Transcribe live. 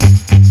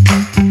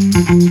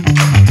You're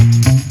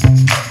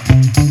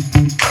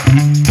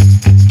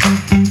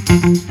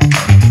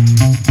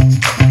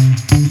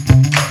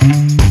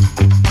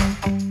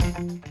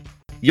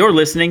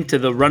listening to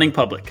The Running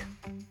Public.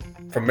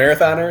 From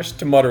marathoners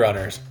to mud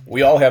runners,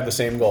 we all have the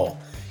same goal: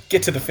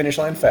 get to the finish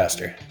line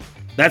faster.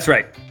 That's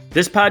right.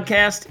 This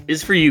podcast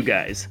is for you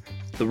guys,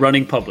 The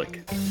Running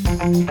Public.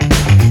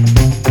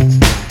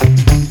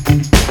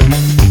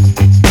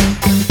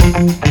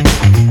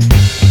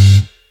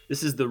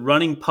 This is The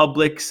Running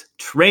Public's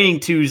Training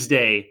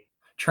Tuesday.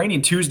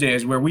 Training Tuesday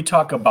is where we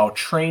talk about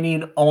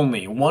training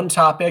only. One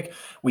topic,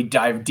 we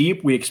dive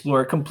deep, we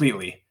explore it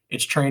completely.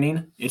 It's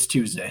training, it's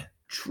Tuesday.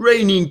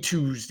 Training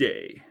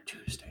Tuesday.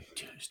 Tuesday.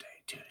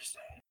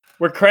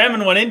 We're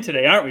cramming one in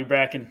today, aren't we,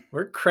 Bracken?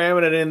 We're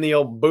cramming it in the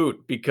old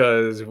boot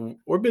because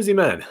we're busy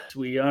men.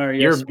 We are,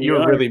 yes.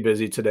 You're really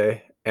busy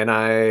today, and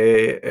I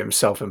am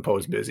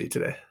self-imposed busy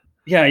today.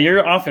 Yeah,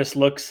 your office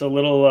looks a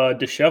little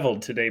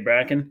disheveled today,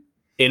 Bracken.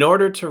 In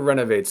order to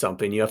renovate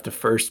something, you have to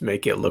first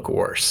make it look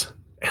worse.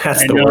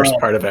 That's the worst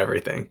part of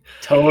everything.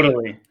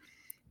 Totally.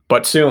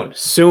 But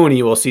soon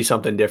you will see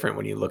something different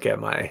when you look at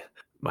my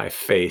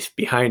face.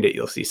 Behind it,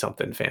 you'll see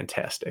something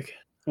fantastic.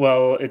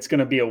 Well, it's going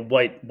to be a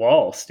white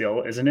wall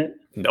still, isn't it?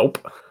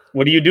 Nope.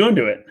 What are you doing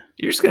to it?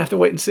 You're just going to have to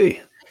wait and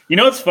see. You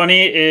know what's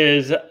funny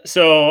is,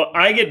 so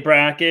I get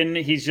Bracken.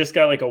 He's just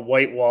got like a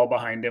white wall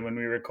behind him when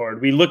we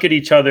record. We look at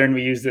each other and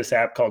we use this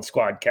app called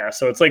Squadcast.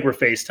 So it's like we're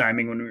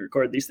FaceTiming when we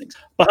record these things.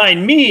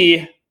 Behind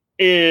me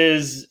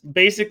is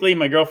basically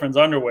my girlfriend's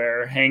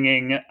underwear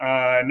hanging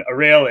on a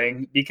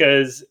railing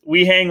because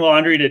we hang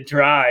laundry to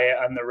dry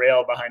on the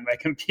rail behind my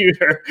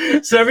computer.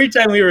 So every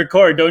time we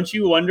record, don't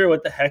you wonder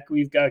what the heck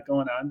we've got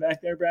going on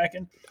back there,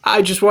 Bracken?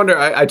 I just wonder,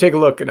 I take a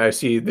look and I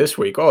see this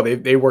week,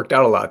 they worked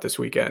out a lot this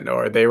weekend,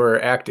 or they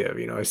were active.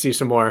 You know, I see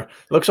some more,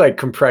 looks like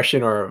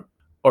compression or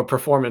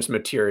performance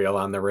material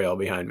on the rail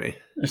behind me.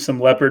 There's some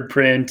leopard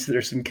print,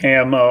 there's some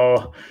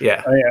camo.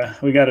 Yeah. Oh yeah,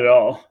 we got it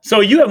all. So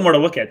you have more to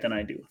look at than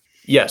I do.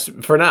 Yes,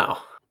 for now.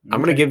 Okay.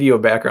 I'm going to give you a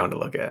background to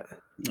look at.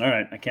 All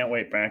right. I can't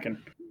wait,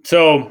 Bracken.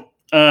 So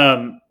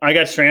I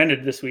got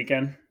stranded this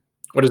weekend.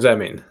 What does that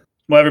mean?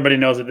 Well, everybody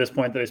knows at this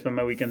point that I spend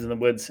my weekends in the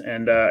woods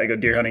and I go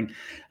deer hunting.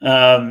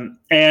 And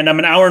I'm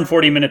an hour and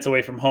 40 minutes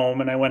away from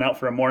home. And I went out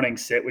for a morning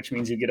sit, which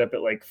means you get up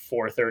at like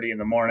 4:30 in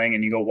the morning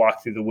and you go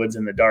walk through the woods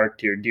in the dark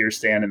to your deer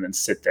stand and then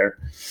sit there,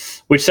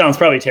 which sounds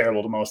probably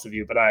terrible to most of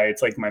you, but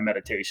it's like my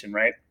meditation,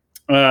 right?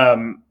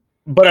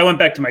 But I went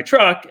back to my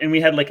truck and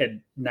we had like a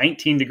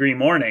 19-degree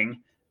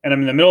morning and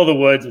I'm in the middle of the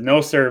woods with no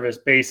service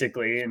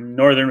basically in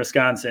northern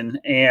Wisconsin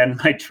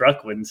and my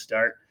truck wouldn't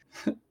start.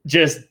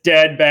 Just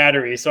dead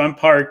battery. So I'm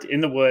parked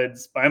in the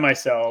woods by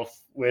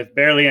myself with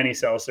barely any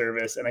cell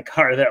service and a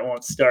car that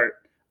won't start.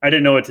 I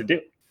didn't know what to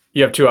do.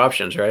 You have two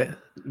options, right?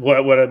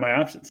 What are my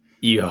options?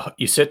 You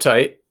sit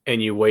tight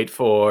and you wait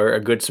for a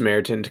good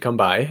Samaritan to come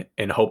by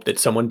and hope that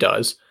someone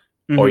does,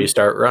 or you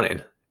start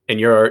running. And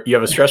you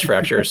have a stress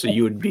fracture, so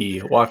you would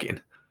be walking.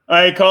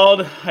 I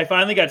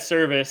finally got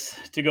service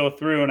to go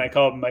through, and I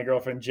called my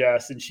girlfriend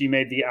Jess, and she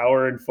made the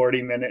hour and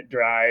 40-minute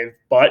drive,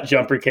 bought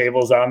jumper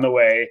cables on the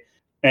way,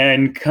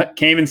 and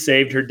came and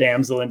saved her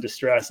damsel in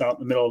distress out in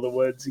the middle of the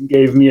woods and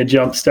gave me a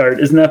jump start.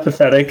 Isn't that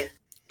pathetic?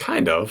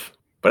 Kind of.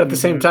 But at the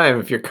same time,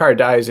 if your car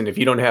dies and if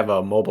you don't have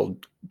a mobile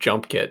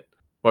jump kit,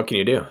 what can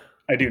you do?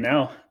 I do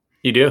now.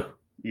 You do?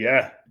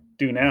 Yeah,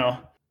 do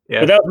now.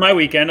 Yeah. But that was my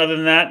weekend. Other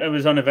than that, it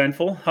was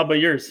uneventful. How about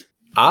yours?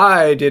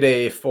 I did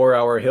a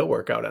 4-hour hill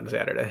workout on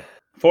Saturday.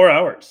 4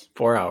 hours?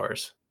 4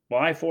 hours.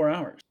 Why 4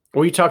 hours?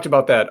 Well, you talked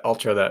about that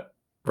ultra that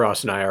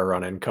Ross and I are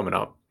running coming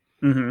up.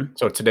 Mm-hmm.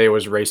 So Saturday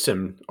was race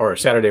sim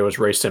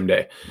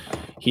day.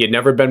 He had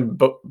never been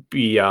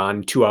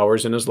beyond 2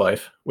 hours in his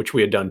life, which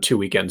we had done 2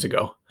 weekends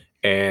ago.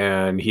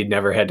 And he'd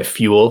never had to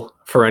fuel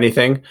for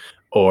anything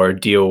or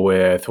deal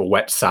with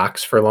wet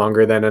socks for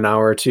longer than an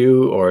hour or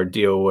two, or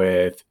deal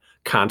with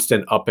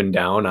constant up and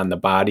down on the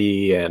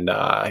body and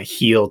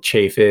heel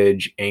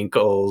chafage,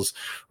 ankles,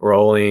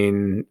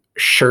 rolling,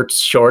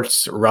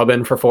 shorts,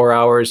 rubbing for 4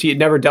 hours. He had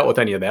never dealt with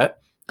any of that.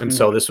 And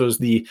so this was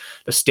the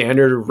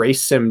standard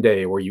race sim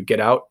day where you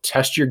get out,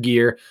 test your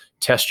gear,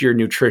 test your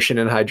nutrition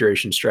and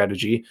hydration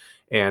strategy,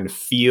 and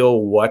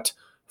feel what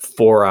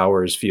 4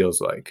 hours feels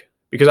like.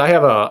 Because I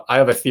have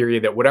a theory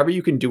that whatever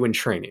you can do in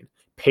training,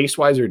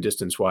 pace-wise or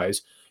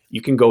distance-wise,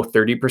 you can go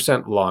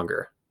 30%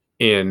 longer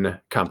in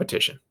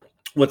competition.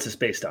 What's this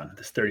based on,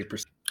 this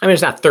 30%? I mean,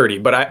 it's not 30,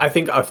 but I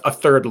think a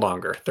third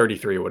longer,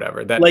 33 or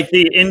whatever. That, like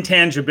the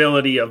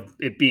intangibility of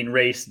it being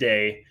race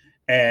day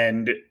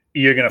and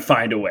you're going to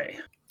find a way.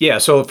 Yeah.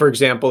 So, for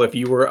example, if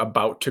you were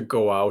about to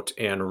go out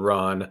and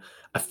run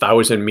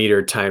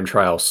 1,000-meter time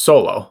trial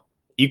solo,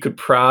 you could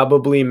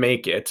probably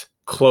make it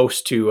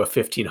close to a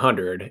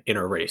 1,500 in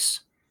a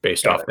race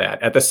based off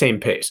that at the same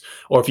pace.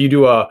 Or if you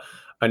do an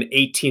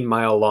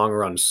 18-mile long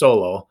run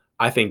solo,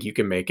 I think you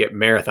can make it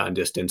marathon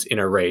distance in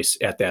a race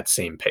at that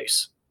same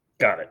pace.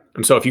 Got it.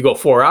 And so if you go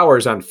 4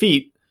 hours on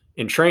feet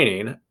in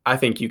training, I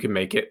think you can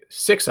make it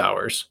 6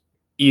 hours,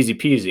 easy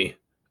peasy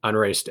on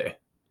race day.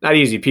 Not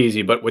easy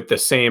peasy, but with the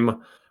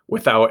same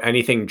without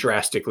anything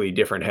drastically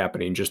different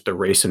happening, just the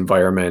race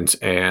environment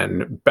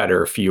and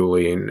better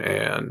fueling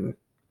and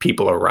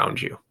people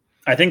around you.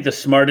 I think the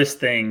smartest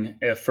thing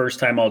a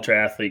first-time ultra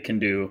athlete can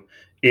do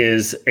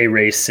is a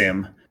race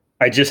sim.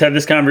 I just had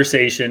this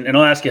conversation, and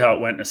I'll ask you how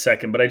it went in a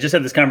second, but I just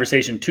had this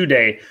conversation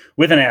today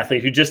with an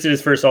athlete who just did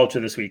his first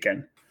ultra this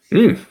weekend.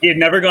 He had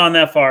never gone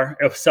that far,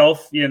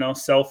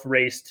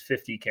 self-raced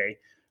 50K.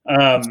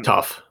 It's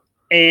tough.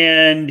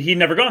 And he'd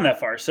never gone that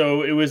far.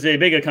 So it was a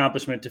big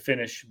accomplishment to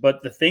finish.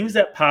 But the things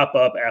that pop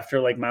up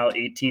after like mile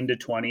 18 to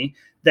 20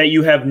 that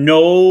you have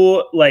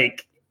no,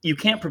 like, you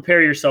can't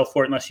prepare yourself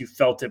for it unless you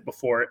felt it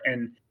before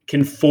and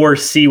can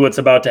foresee what's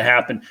about to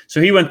happen.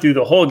 So he went through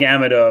the whole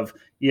gamut of,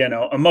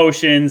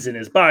 emotions and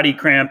his body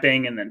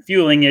cramping and then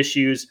fueling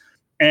issues.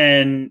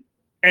 And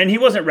he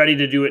wasn't ready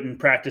to do it in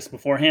practice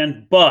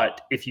beforehand.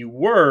 But if you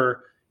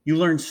were, you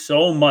learn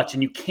so much,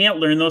 and you can't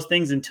learn those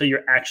things until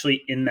you're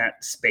actually in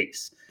that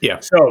space. Yeah.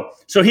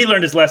 So he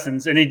learned his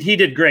lessons, and he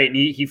did great, and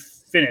he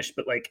finished.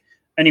 But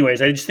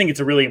anyways, I just think it's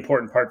a really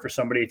important part for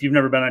somebody. If you've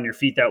never been on your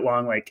feet that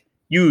long,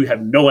 you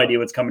have no idea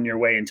what's coming your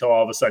way until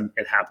all of a sudden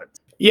it happens.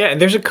 Yeah,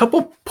 and there's a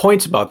couple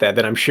points about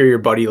that I'm sure your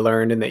buddy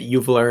learned and that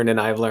you've learned and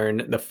I've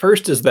learned. The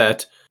first is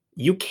that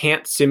you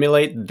can't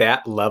simulate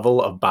that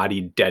level of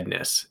body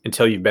deadness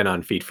until you've been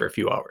on feet for a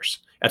few hours.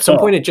 At some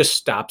point, it just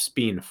stops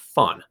being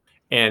fun.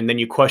 And then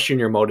you question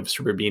your motives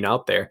for being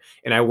out there.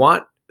 And I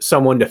want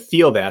someone to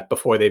feel that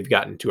before they've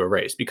gotten to a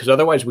race, because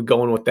otherwise we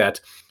go in with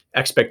that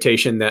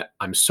expectation that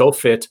I'm so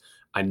fit,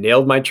 I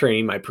nailed my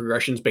training, my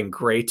progression's been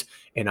great,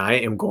 and I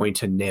am going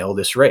to nail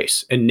this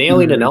race. And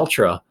nailing an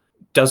ultra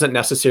doesn't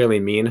necessarily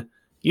mean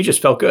you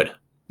just felt good,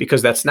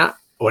 because that's not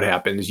what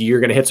happens. You're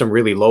going to hit some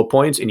really low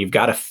points, and you've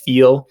got to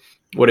feel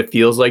what it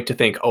feels like to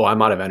think, oh,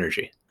 I'm out of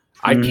energy.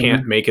 I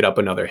can't make it up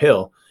another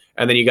hill.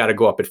 And then you got to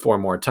go up it 4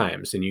 more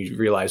times, and you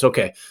realize,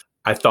 okay,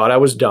 I thought I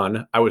was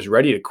done. I was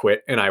ready to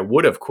quit, and I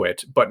would have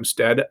quit. But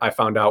instead, I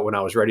found out when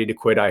I was ready to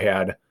quit, I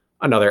had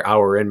another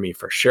hour in me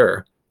for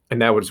sure.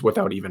 And that was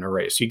without even a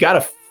race. You got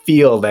to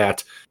feel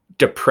that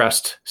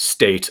depressed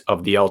state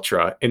of the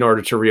ultra in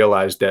order to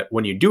realize that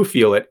when you do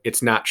feel it,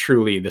 it's not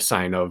truly the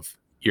sign of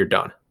you're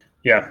done.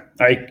 Yeah,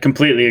 I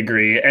completely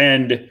agree.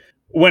 And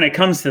when it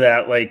comes to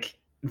that,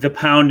 the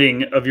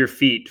pounding of your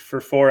feet for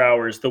 4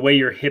 hours, the way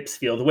your hips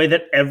feel, the way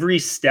that every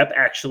step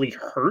actually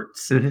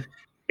hurts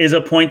is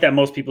a point that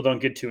most people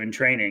don't get to in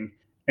training.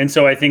 And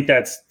so I think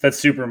that's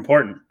super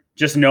important.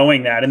 Just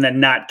knowing that and then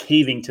not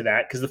caving to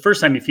that, because the first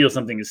time you feel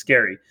something is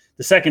scary.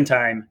 The second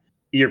time,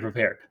 you're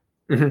prepared.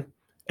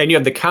 And you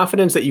have the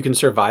confidence that you can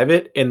survive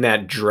it and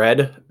that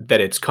dread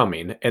that it's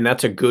coming. And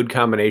that's a good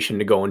combination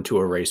to go into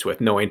a race with,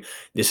 knowing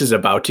this is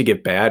about to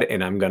get bad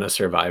and I'm going to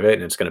survive it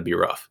and it's going to be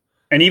rough.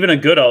 And even a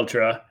good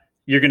ultra,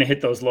 you're going to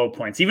hit those low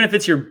points. Even if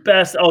it's your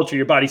best ultra,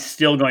 your body's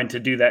still going to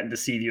do that and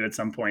deceive you at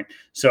some point.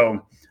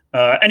 So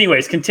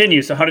anyways,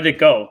 continue. So how did it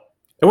go?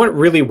 It went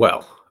really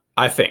well,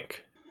 I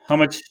think. How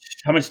much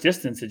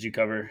distance did you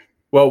cover?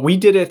 Well, we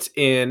did it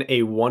in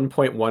a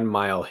 1.1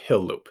 mile hill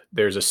loop.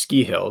 There's a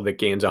ski hill that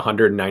gains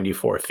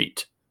 194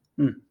 feet.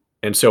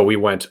 And so we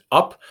went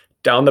up,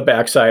 down the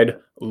backside,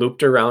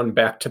 looped around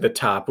back to the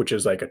top, which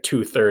is like a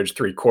 2/3,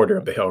 3/4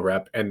 of the hill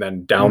rep, and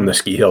then down the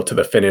ski hill to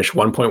the finish,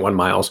 1.1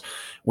 miles.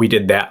 We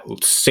did that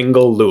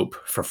single loop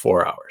for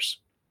 4 hours.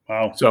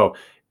 Wow. So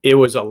it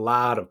was a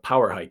lot of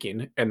power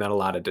hiking and then a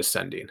lot of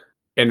descending.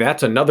 And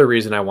that's another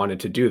reason I wanted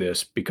to do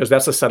this, because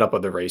that's the setup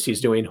of the race he's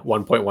doing.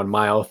 1.1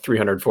 mile,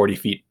 340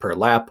 feet per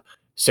lap,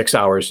 6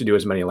 hours to do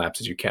as many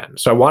laps as you can.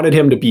 So I wanted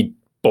him to be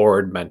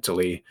bored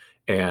mentally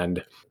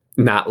and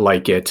not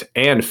like it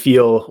and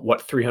feel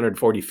what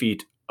 340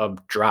 feet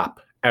of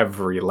drop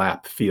every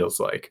lap feels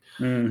like.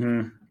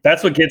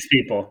 That's what gets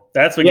people.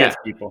 Gets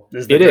people.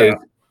 It is.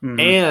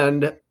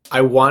 And I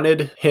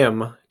wanted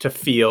him to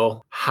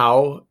feel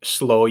how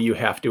slow you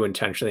have to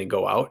intentionally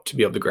go out to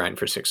be able to grind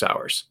for 6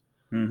 hours.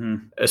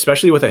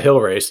 Especially with a hill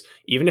race.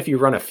 Even if you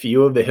run a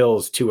few of the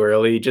hills too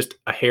early, just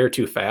a hair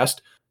too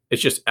fast, it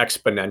just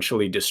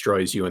exponentially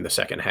destroys you in the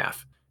second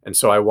half. And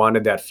so I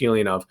wanted that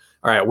feeling of,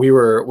 all right, we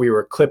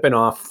were clipping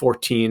off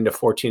 14 to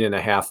 14 and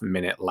a half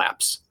minute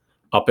laps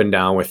up and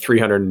down with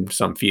 300 and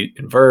some feet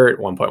invert,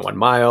 1.1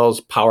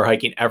 miles, power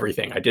hiking,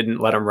 everything. I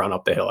didn't let him run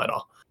up the hill at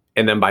all.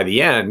 And then by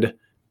the end,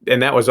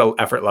 and that was an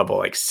effort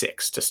level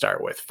 6 to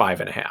start with,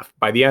 5.5.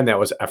 By the end, that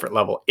was effort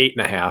level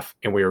 8.5,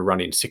 and we were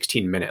running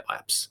 16-minute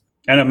laps.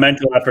 And a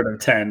mental effort of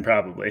 10,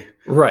 probably.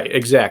 Right,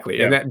 exactly.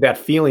 Yeah. And that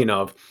feeling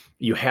of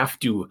you have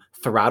to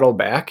throttle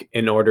back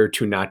in order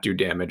to not do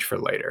damage for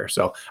later.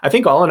 So I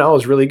think all in all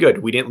is really good.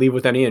 We didn't leave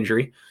with any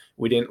injury.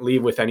 We didn't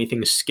leave with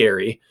anything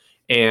scary.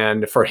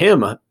 And for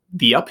him,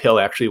 the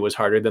uphill actually was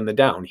harder than the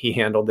down. He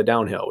handled the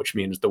downhill, which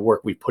means the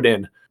work we put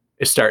in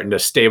is starting to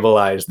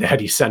stabilize that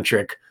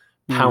eccentric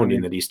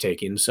pounding that he's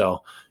taking.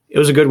 So it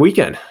was a good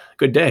weekend.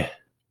 Good day.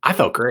 I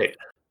felt great.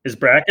 Is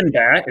Bracken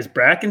back? Is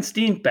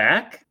Brackenstein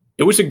back?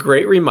 It was a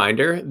great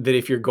reminder that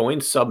if you're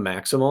going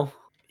sub-maximal,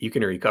 you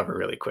can recover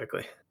really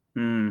quickly.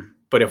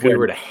 But if we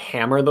were to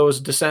hammer those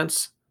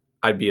descents,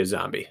 I'd be a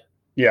zombie.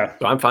 Yeah.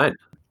 So I'm fine.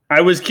 I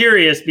was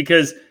curious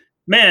because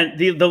Man,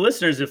 the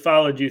listeners have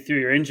followed you through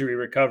your injury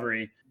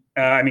recovery.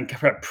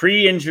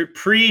 Pre-injury,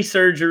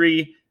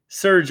 pre-surgery,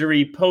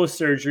 surgery,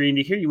 post-surgery, and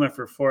to hear you went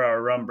for a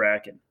 4-hour run,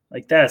 Bracken,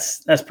 like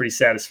that's pretty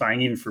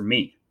satisfying, even for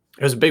me.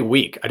 It was a big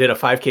week. I did a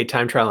 5K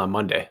time trial on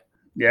Monday.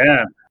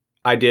 Yeah.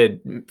 I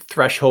did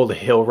threshold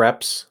hill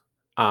reps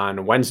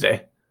on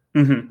Wednesday.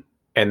 Mm-hmm.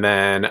 And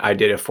then I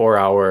did a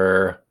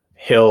 4-hour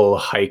hill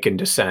hike and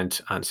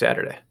descent on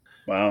Saturday.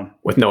 Wow.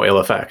 With no ill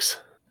effects.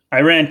 I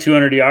ran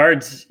 200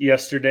 yards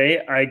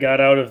yesterday. I got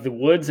out of the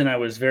woods and I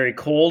was very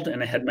cold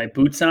and I had my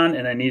boots on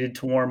and I needed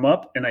to warm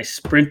up, and I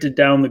sprinted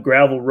down the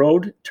gravel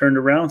road, turned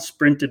around,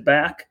 sprinted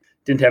back,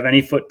 didn't have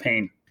any foot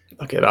pain.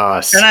 Look at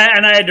us. And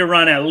I had to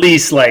run at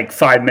least like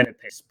 5-minute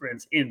pace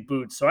sprints in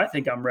boots. So I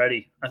think I'm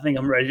ready. I think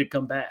I'm ready to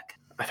come back.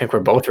 I think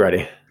we're both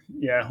ready.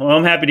 Yeah. Well,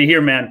 I'm happy to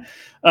hear, man.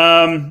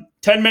 10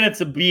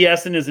 minutes of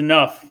BSing is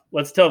enough.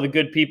 Let's tell the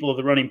good people of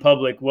the running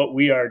public what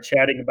we are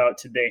chatting about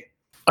today.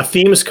 A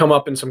theme has come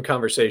up in some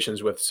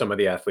conversations with some of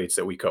the athletes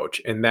that we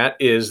coach, and that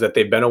is that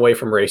they've been away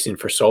from racing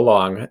for so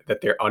long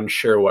that they're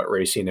unsure what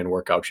racing and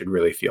workout should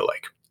really feel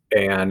like.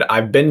 And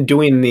I've been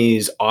doing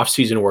these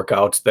off-season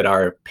workouts that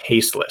are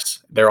paceless.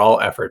 They're all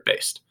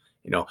effort-based.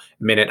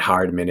 Minute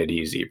hard, minute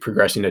easy,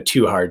 progressing to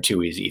 2 hard,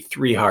 2 easy,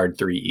 3 hard,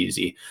 3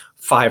 easy,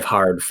 5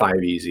 hard,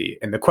 5 easy.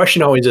 And the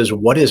question always is,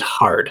 what is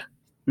hard?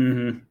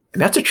 Mm-hmm.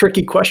 And that's a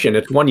tricky question.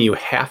 It's one you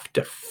have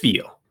to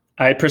feel.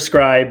 I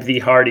prescribe the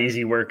hard,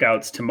 easy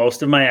workouts to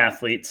most of my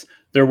athletes.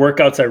 They're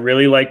workouts I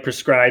really like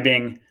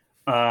prescribing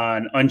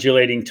on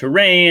undulating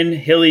terrain,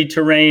 hilly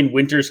terrain.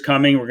 Winter's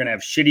coming. We're going to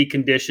have shitty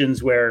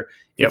conditions where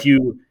if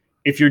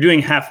you're doing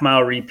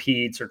half-mile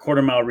repeats or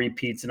quarter-mile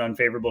repeats in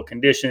unfavorable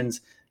conditions,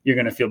 you're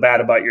going to feel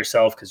bad about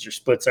yourself because your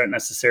splits aren't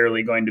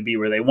necessarily going to be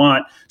where they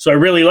want. So I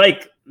really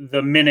like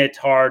the minute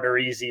hard or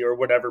easy or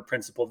whatever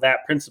principle,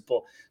 that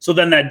principle. So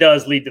then that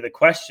does lead to the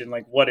question,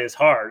 like, what is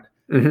hard?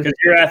 Because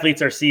your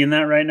athletes are seeing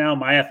that right now.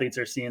 My athletes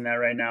are seeing that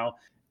right now.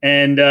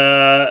 And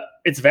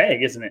it's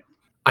vague, isn't it?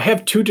 I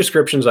have 2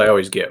 descriptions I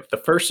always give. The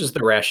first is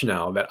the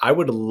rationale that I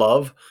would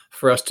love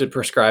for us to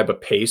prescribe a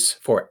pace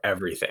for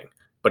everything.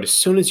 But as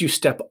soon as you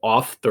step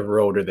off the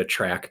road or the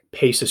track,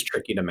 pace is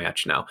tricky to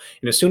match now.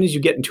 And as soon as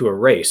you get into a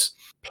race,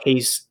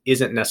 pace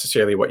isn't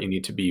necessarily what you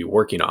need to be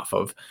working off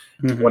of.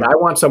 Mm-hmm. What I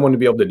want someone to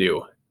be able to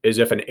do is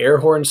if an air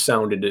horn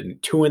sounded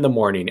at 2 a.m.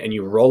 and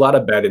you roll out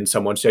of bed and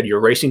someone said, you're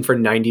racing for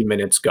 90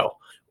 minutes, go,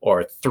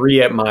 or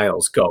 3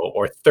 miles, go,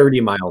 or 30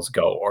 miles,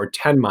 go, or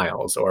 10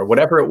 miles, or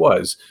whatever it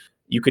was,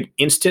 you could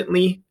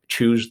instantly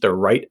choose the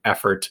right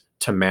effort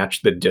to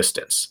match the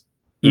distance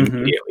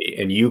immediately.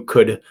 And you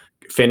could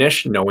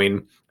finish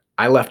knowing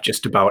I left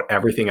just about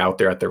everything out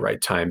there at the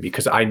right time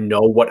because I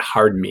know what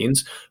hard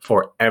means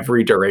for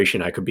every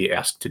duration I could be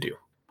asked to do.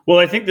 Well,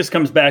 I think this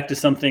comes back to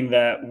something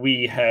that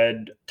we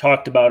had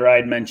talked about or I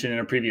had mentioned in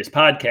a previous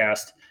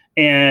podcast.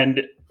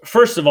 And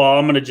first of all,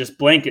 I'm going to just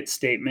blanket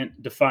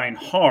statement, define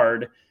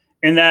hard.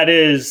 And that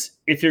is,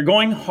 if you're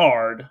going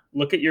hard,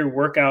 look at your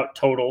workout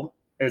total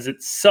as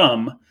its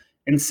sum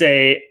and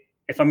say,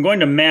 if I'm going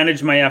to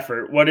manage my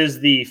effort, what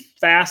is the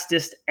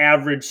fastest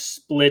average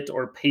split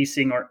or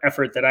pacing or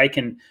effort that I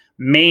can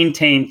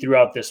maintain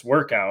throughout this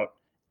workout?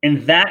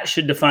 And that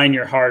should define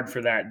your hard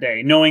for that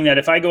day. Knowing that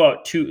if I go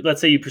out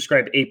let's say you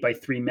prescribe 8 by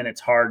 3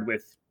 minutes hard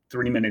with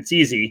 3 minutes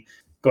easy,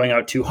 going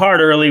out too hard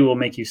early will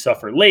make you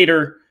suffer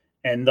later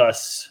and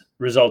thus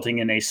resulting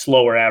in a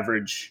slower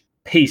average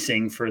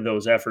pacing for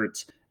those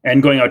efforts.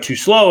 And going out too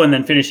slow and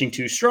then finishing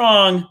too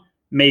strong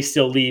may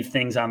still leave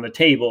things on the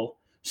table.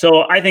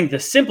 So I think the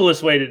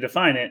simplest way to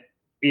define it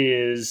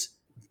is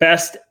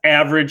best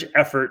average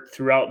effort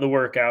throughout the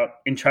workout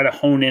and try to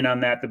hone in on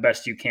that the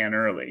best you can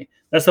early.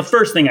 That's the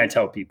first thing I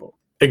tell people.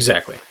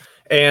 Exactly.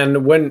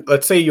 And when,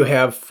 let's say you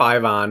have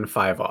 5 on,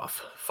 5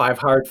 off, 5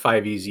 hard,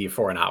 5 easy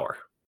for an hour.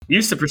 You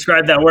used to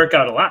prescribe that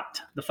workout a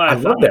lot. The 5. I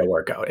love that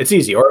workout. It's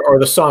easy. Or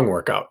the song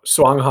workout.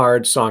 Song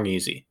hard, song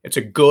easy. It's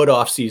a good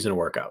off-season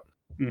workout.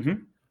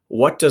 Mm-hmm.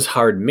 What does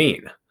hard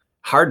mean?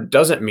 Hard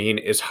doesn't mean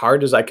as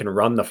hard as I can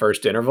run the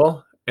first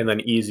interval and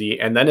then easy,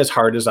 and then as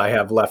hard as I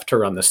have left to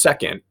run the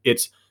second.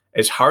 It's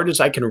as hard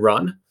as I can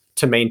run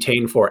to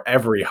maintain for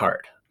every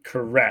hard.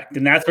 Correct.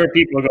 And that's where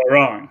people go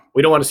wrong.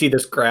 We don't want to see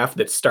this graph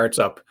that starts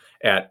up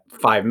at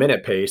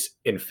 5-minute pace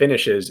and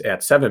finishes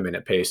at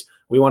 7-minute pace.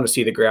 We want to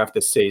see the graph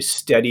that stays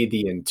steady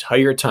the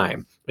entire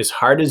time, as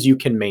hard as you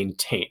can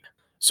maintain.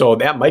 So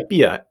that might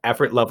be a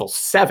effort level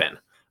 7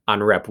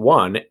 on rep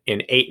 1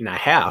 in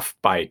 8.5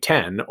 by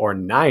 10 or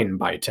 9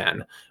 by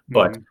 10.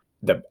 But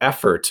the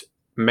effort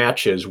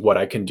matches what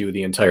I can do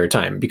the entire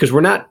time, because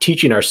we're not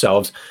teaching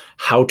ourselves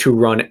how to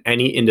run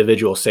any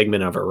individual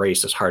segment of a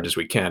race as hard as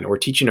we can. We're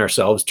teaching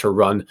ourselves to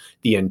run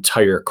the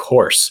entire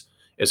course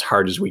as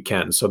hard as we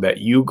can so that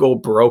you go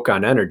broke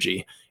on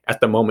energy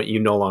at the moment you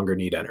no longer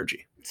need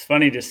energy. It's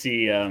funny to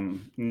see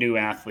new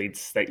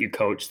athletes that you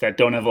coach that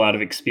don't have a lot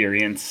of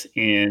experience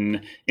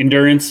in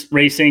endurance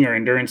racing or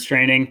endurance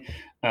training.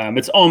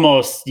 It's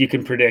almost, you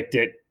can predict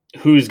it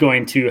who's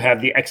going to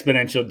have the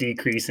exponential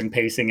decrease in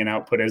pacing and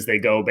output as they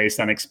go based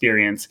on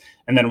experience,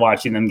 and then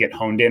watching them get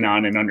honed in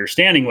on and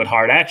understanding what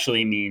hard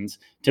actually means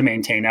to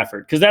maintain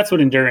effort. Because that's what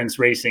endurance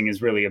racing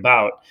is really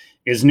about,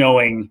 is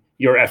knowing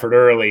your effort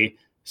early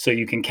so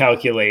you can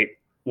calculate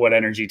what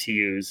energy to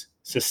use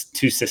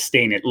to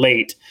sustain it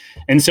late.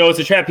 And so it's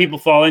a trap people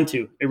fall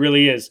into. It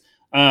really is.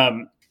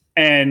 And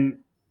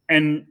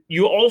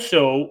you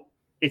also,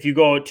 if you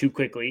go out too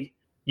quickly,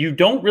 you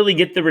don't really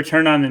get the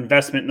return on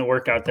investment in the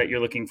workout that you're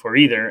looking for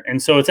either.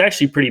 And so it's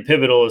actually pretty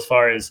pivotal as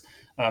far as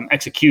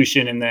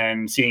execution and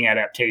then seeing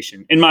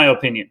adaptation, in my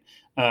opinion.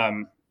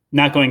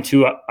 Not going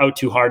out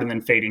too hard and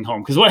then fading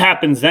home. Because what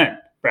happens then,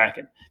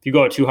 Bracken, if you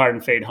go out too hard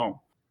and fade home?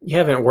 You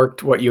haven't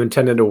worked what you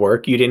intended to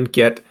work. You didn't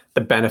get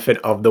the benefit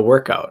of the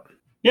workout.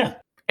 Yeah.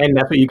 And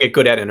that's what you get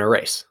good at in a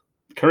race.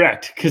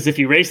 Correct. Because if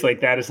you race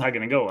like that, it's not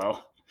going to go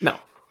well. No.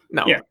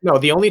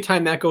 The only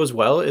time that goes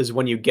well is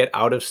when you get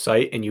out of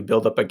sight and you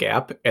build up a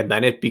gap, and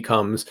then it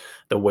becomes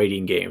the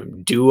waiting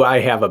game. Do I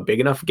have a big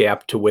enough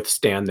gap to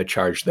withstand the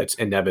charge that's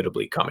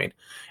inevitably coming?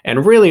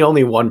 And really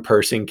only one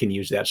person can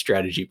use that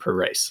strategy per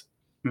race,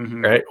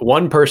 right?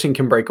 One person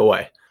can break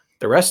away.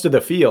 The rest of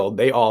the field,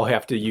 they all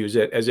have to use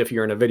it as if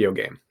you're in a video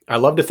game. I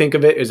love to think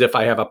of it as if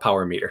I have a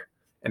power meter,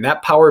 and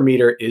that power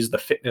meter is the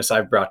fitness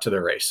I've brought to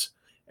the race.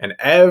 And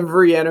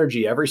every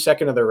energy, every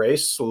second of the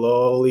race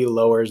slowly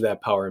lowers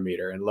that power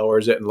meter and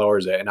lowers it and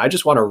lowers it. And I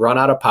just want to run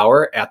out of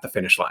power at the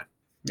finish line.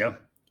 Yeah.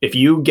 If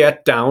you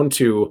get down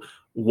to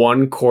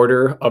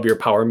 1/4 of your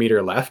power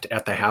meter left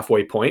at the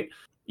halfway point,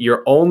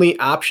 your only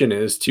option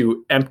is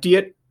to empty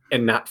it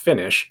and not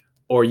finish,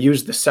 or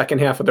use the second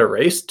half of the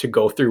race to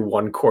go through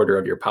 1/4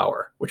 of your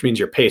power, which means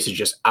your pace is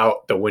just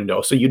out the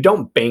window. So you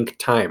don't bank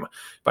time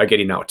by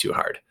getting out too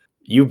hard.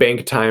 You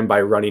bank time by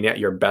running at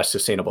your best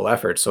sustainable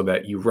effort so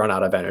that you run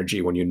out of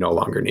energy when you no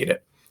longer need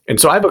it. And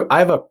so I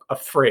have a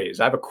phrase,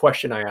 I have a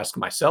question I ask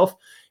myself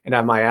and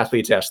have my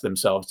athletes ask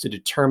themselves to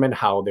determine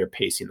how they're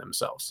pacing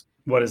themselves.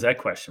 What is that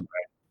question,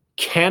 Brian?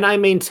 Can I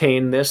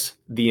maintain this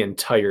the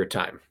entire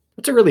time?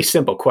 It's a really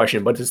simple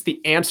question, but it's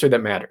the answer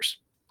that matters.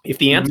 If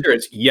the answer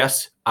is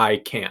yes, I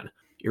can,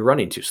 you're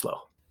running too slow.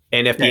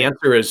 And if the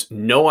answer is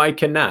no, I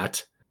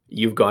cannot,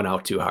 you've gone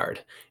out too hard.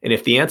 And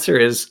if the answer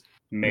is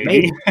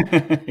maybe,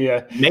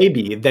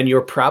 maybe, then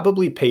you're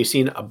probably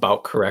pacing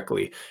about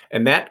correctly.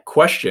 And that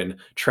question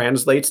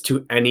translates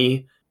to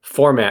any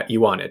format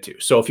you want it to.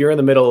 So if you're in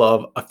the middle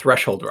of a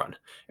threshold run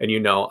and you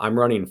know I'm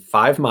running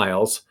 5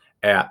 miles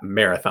at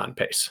marathon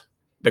pace,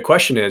 the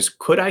question is,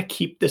 could I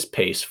keep this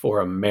pace for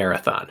a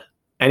marathon?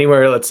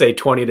 Anywhere, let's say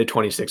 20 to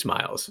 26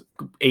 miles,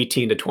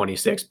 18 to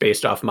 26,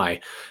 based off my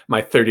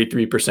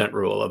 33%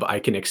 rule of I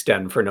can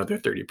extend for another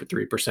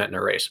 33% in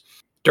a race.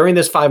 During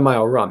this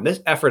 5-mile run,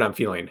 this effort I'm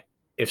feeling,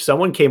 if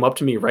someone came up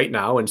to me right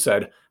now and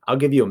said, I'll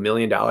give you $1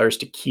 million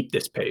to keep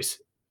this pace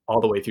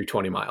all the way through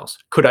 20 miles,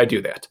 could I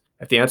do that?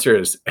 If the answer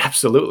is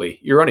absolutely,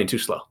 you're running too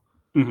slow.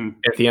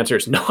 If the answer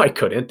is no, I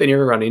couldn't, then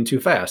you're running too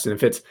fast. And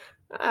if it's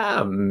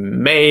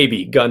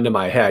maybe, gun to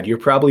my head, you're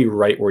probably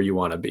right where you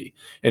want to be.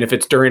 And if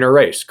it's during a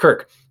race,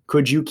 Kirk,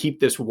 could you keep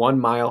this 1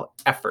 mile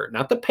effort,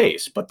 not the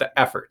pace, but the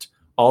effort,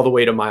 all the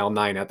way to mile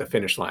 9 at the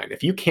finish line?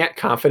 If you can't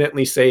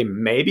confidently say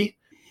maybe,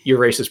 your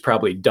race is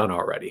probably done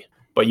already.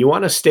 But you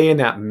want to stay in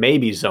that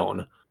maybe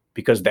zone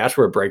because that's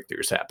where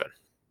breakthroughs happen.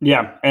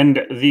 Yeah. And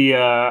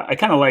I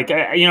kind of like,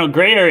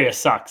 gray area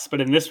sucks,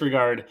 but in this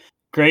regard,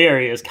 gray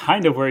area is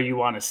kind of where you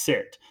want to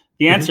sit.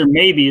 The answer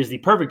maybe is the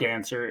perfect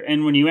answer.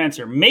 And when you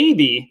answer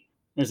maybe,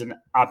 there's an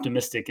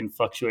optimistic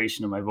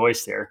influctuation of my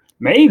voice there.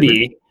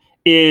 Maybe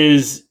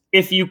is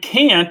if you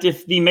can't,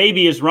 if the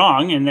maybe is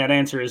wrong and that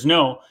answer is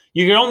no,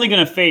 you're only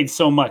going to fade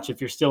so much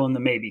if you're still in the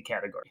maybe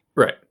category.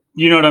 Right.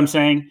 You know what I'm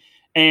saying?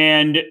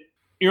 And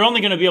you're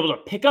only going to be able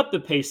to pick up the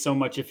pace so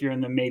much if you're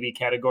in the maybe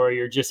category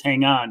or just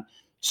hang on.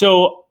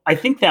 So I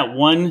think that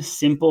one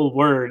simple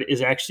word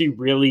is actually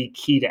really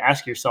key to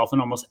ask yourself in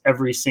almost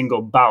every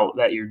single bout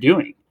that you're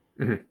doing.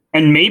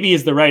 And maybe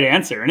is the right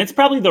answer. And it's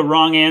probably the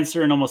wrong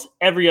answer in almost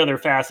every other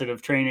facet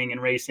of training and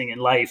racing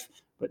and life.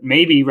 But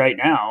maybe right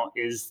now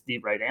is the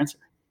right answer.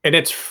 And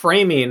it's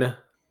framing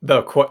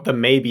the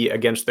maybe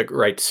against the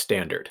right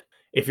standard.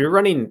 If you're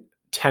running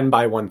 10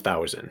 by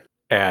 1,000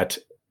 at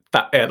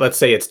let's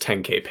say it's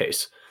 10K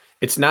pace,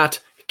 it's not,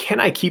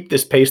 can I keep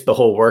this pace the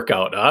whole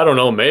workout? I don't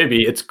know,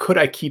 maybe. It's, could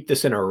I keep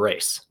this in a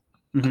race?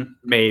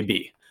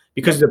 Maybe.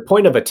 Because the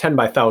point of a 10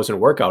 by 1,000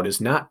 workout is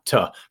not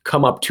to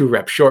come up 2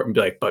 reps short and be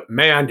like, but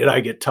man, did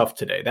I get tough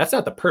today? That's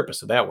not the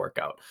purpose of that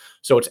workout.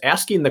 So it's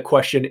asking the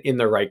question in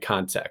the right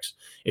context.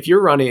 If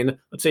you're running,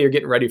 let's say you're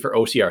getting ready for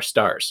OCR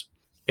stars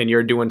and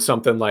you're doing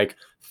something like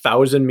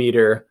 1,000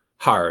 meter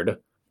hard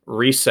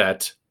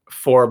reset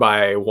 4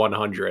 by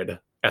 100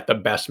 at the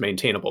best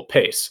maintainable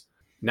pace.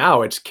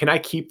 Now it's, can I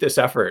keep this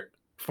effort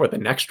for the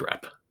next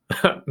rep?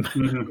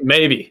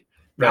 Maybe.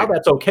 Now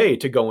that's okay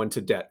to go into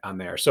debt on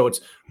there. So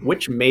it's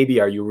which maybe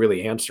are you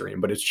really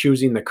answering, but it's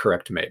choosing the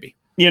correct maybe.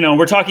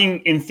 We're talking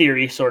in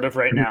theory sort of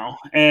right now.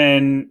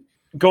 And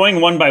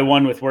going one by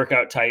one with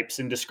workout types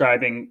and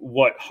describing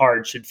what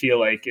hard should feel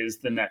like is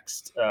the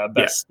next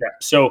best step.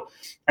 So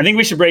I think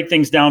we should break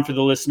things down for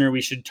the listener.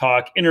 We should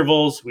talk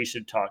intervals. We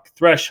should talk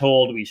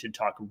threshold. We should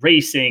talk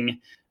racing.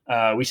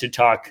 We should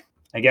talk,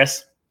 I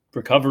guess,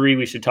 recovery.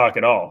 We should talk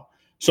it all.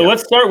 So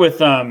let's start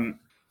with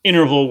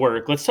interval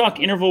work. Let's talk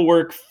interval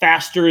work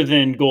faster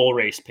than goal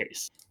race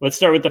pace. Let's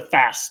start with the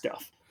fast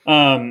stuff.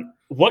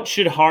 What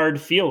should hard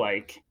feel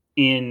like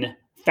in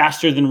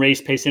faster than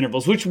race pace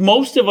intervals, which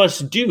most of us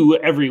do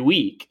every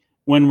week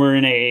when we're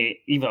in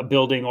either a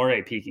building or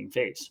a peaking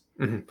phase?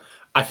 Mm-hmm.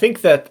 I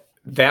think that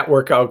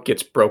workout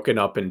gets broken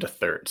up into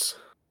thirds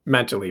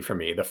mentally for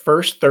me. The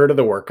first third of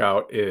the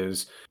workout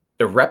is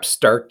the reps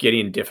start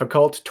getting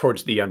difficult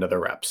towards the end of the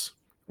reps,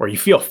 where you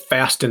feel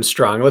fast and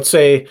strong. Let's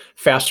say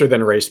faster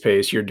than race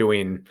pace, you're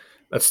doing,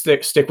 let's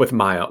stick with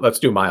mile. Let's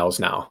do miles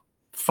now.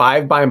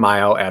 5 by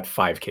mile at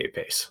 5K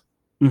pace.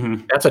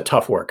 Mm-hmm. That's a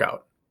tough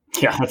workout.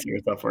 Yeah, that's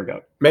a tough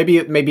workout. Maybe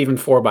even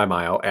 4 by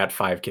mile at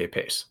 5K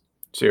pace.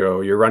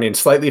 So you're running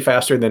slightly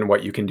faster than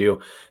what you can do.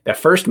 That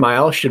first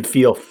mile should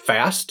feel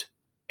fast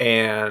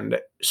and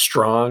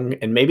strong.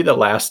 And maybe the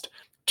last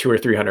 200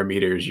 or 300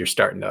 meters, you're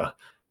starting to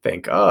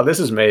think, oh, this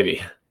is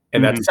maybe.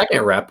 And that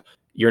second rep,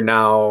 you're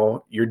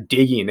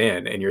digging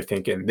in and you're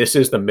thinking, this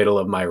is the middle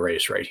of my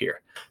race right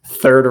here.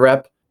 Third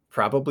rep,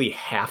 probably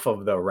half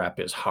of the rep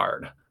is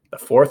hard. The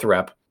fourth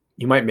rep,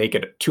 you might make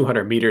it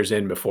 200 meters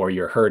in before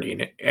you're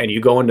hurting. And you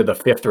go into the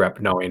fifth rep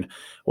knowing,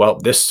 well,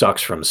 this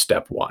sucks from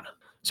step one.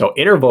 So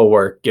interval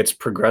work gets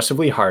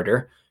progressively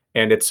harder,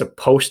 and it's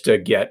supposed to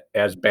get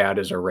as bad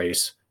as a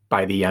race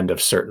by the end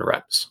of certain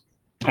reps.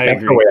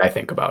 That's the way I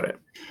think about it.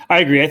 I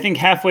agree. I think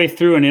halfway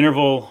through an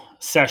interval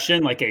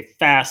session, like a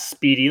fast,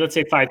 speedy, let's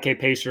say 5K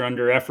pace or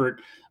under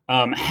effort,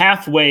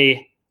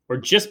 halfway or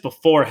just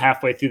before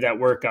halfway through that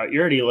workout,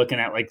 you're already looking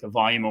at like the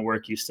volume of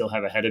work you still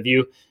have ahead of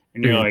you.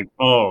 And you're like,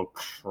 oh,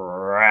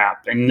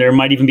 crap. And there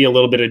might even be a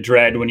little bit of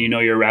dread when you know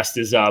your rest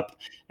is up.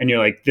 And you're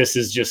like, this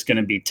is just going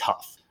to be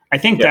tough. I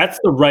think that's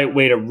the right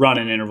way to run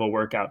an interval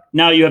workout.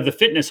 Now you have the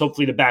fitness,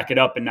 hopefully, to back it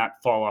up and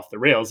not fall off the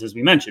rails, as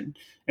we mentioned,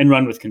 and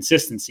run with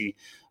consistency.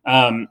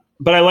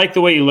 But I like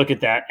the way you look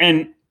at that.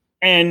 And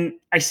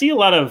I see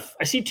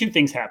two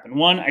things happen.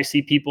 One, I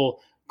see people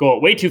go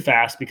way too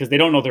fast because they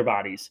don't know their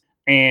bodies.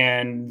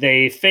 And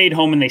they fade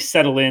home and they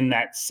settle in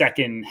that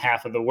second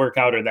half of the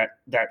workout or that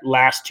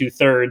last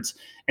 2/3.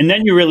 And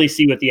then you really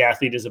see what the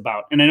athlete is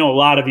about. And I know a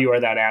lot of you are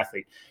that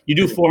athlete. You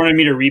do 400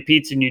 meter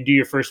repeats and you do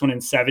your first one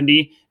in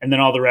 70, and then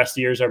all the rest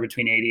of yours are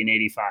between 80 and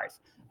 85.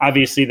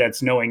 Obviously,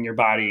 that's knowing your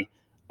body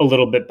a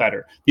little bit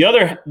better. The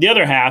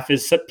other half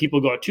is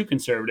people go out too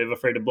conservative,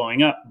 afraid of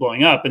blowing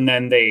up, and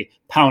then they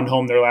pound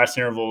home their last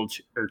interval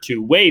or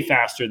two way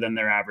faster than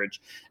their average.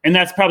 And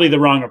that's probably the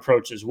wrong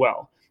approach as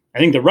well. I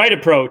think the right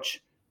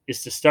approach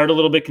is to start a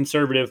little bit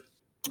conservative,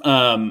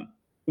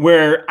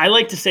 where I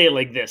like to say it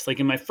like this. Like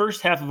in my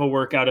first half of a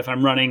workout, if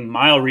I'm running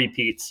mile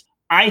repeats,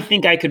 I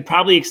think I could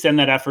probably extend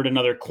that effort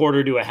another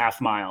quarter to a half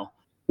mile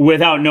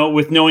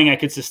with knowing I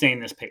could sustain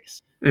this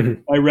pace.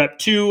 Mm-hmm. By rep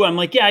 2, I'm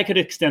like, yeah, I could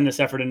extend this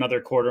effort another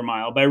quarter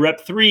mile. By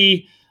rep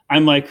 3,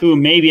 I'm like,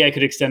 maybe I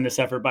could extend this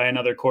effort by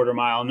another quarter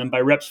mile. And then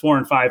by reps 4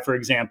 and 5, for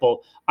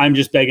example, I'm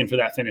just begging for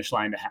that finish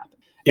line to happen.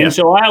 Yeah. And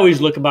so I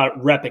always look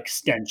about rep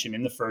extension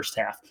in the first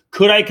half.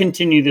 Could I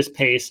continue this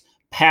pace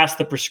past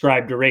the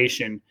prescribed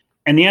duration?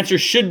 And the answer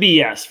should be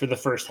yes for the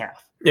first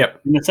half. Yeah.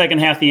 In the second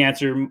half, the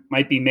answer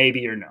might be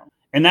maybe or no.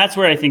 And that's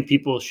where I think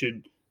people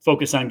should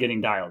focus on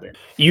getting dialed in.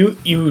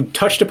 You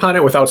touched upon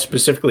it without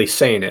specifically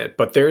saying it,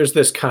 but there is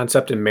this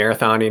concept in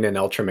marathoning and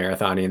ultra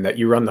marathoning that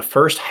you run the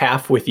first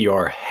half with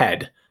your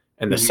head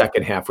and the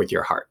second half with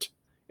your heart.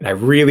 And I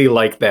really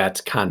like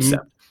that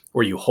concept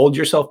where you hold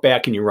yourself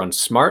back and you run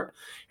smart.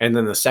 And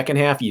then the second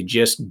half, you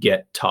just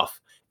get tough.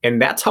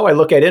 And that's how I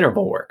look at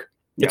interval work.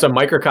 Yep. It's a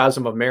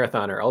microcosm of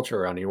marathon or ultra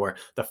running where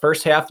the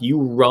first half you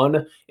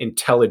run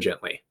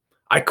intelligently.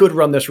 I could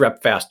run this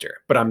rep faster,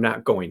 but I'm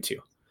not going to.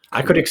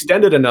 I could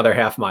extend it another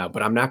half mile,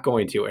 but I'm not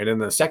going to. And in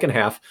the second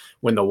half,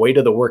 when the weight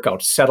of the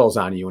workout settles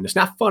on you and it's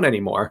not fun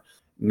anymore,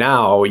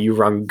 now you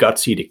run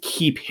gutsy to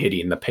keep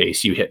hitting the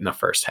pace you hit in the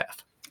first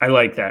half. I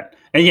like that.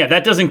 And yeah,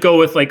 that doesn't go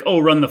with like,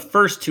 run the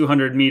first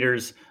 200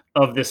 meters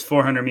of this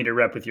 400 meter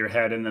rep with your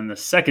head and then the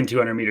second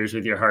 200 meters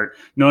with your heart.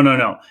 No.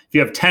 If you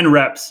have 10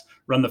 reps,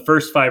 run the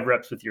first 5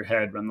 reps with your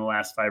head, run the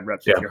last 5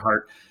 reps with your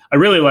heart. I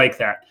really like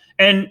that.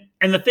 And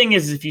the thing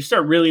is, if you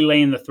start really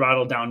laying the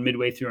throttle down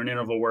midway through an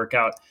interval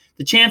workout,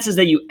 the chances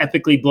that you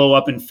epically blow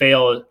up and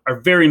fail are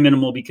very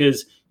minimal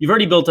because you've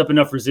already built up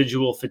enough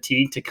residual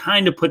fatigue to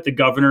kind of put the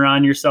governor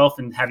on yourself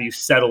and have you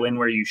settle in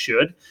where you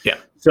should. Yeah.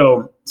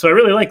 So I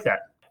really like that.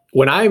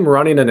 When I'm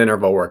running an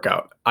interval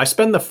workout, I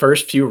spend the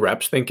first few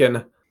reps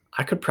thinking,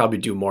 I could probably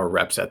do more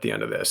reps at the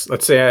end of this.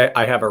 Let's say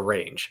I have a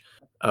range.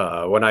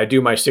 When I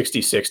do my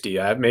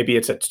 60-60, maybe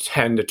it's a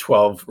 10 to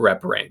 12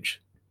 rep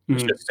range.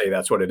 Let's just say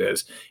that's what it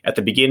is. At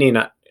the beginning,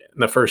 in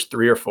the first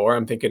 3 or 4,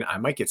 I'm thinking I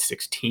might get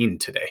 16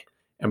 today.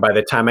 And by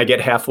the time I get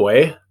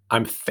halfway,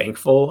 I'm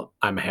thankful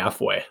I'm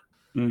halfway.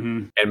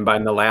 Mm-hmm. And by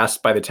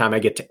the time I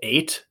get to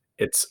 8,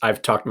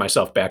 I've talked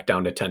myself back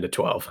down to 10 to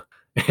 12.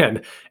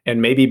 And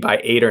maybe by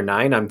 8 or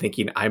 9, I'm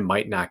thinking I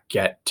might not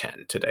get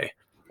 10 today.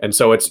 And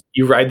so it's,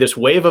 you ride this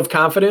wave of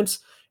confidence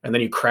and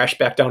then you crash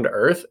back down to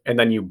earth and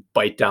then you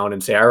bite down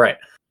and say, all right,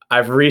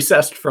 I've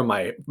recessed from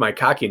my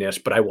cockiness,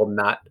 but I will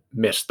not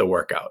miss the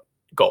workout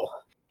goal.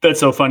 That's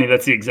so funny.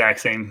 That's the exact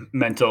same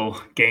mental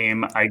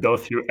game I go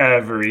through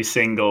every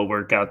single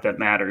workout that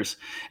matters.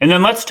 And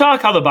then let's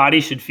talk how the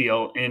body should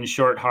feel in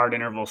short, hard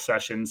interval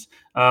sessions.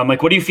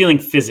 Like, what are you feeling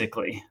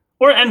physically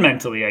and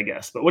mentally, I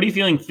guess, but what are you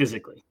feeling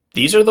physically?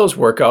 These are those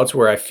workouts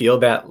where I feel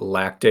that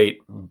lactate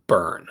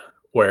burn,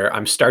 where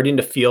I'm starting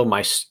to feel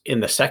in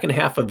the second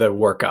half of the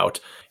workout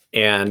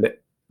and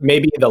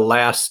maybe the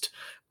last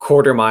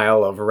quarter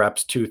mile of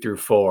reps 2 through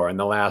 4 and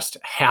the last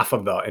half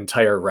of the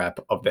entire rep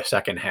of the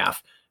second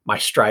half, my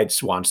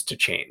strides wants to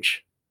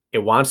change. It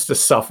wants to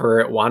suffer.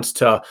 It wants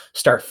to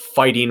start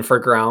fighting for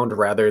ground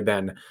rather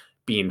than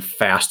being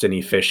fast and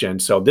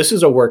efficient. So this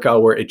is a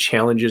workout where it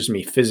challenges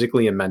me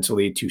physically and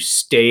mentally to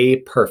stay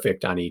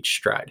perfect on each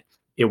stride.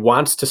 It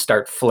wants to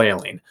start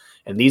flailing.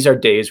 And these are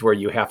days where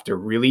you have to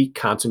really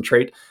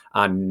concentrate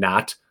on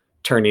not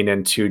turning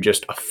into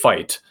just a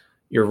fight.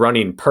 You're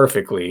running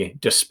perfectly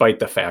despite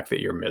the fact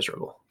that you're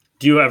miserable.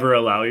 Do you ever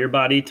allow your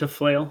body to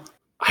flail?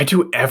 I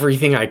do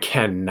everything I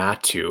can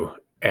not to.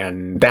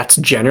 And that's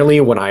generally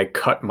when I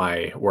cut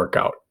my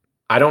workout.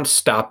 I don't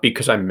stop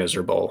because I'm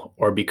miserable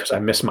or because I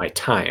miss my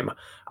time.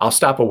 I'll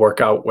stop a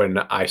workout when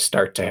I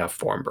start to have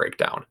form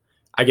breakdown.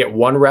 I get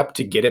 1 rep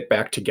to get it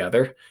back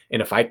together.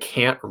 And if I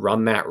can't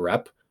run that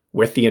rep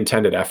with the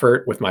intended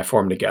effort, with my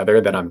form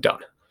together, then I'm done.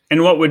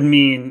 And what would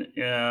mean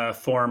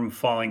form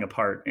falling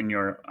apart in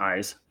your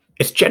eyes?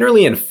 It's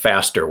generally in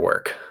faster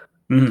work.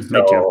 Me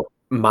too.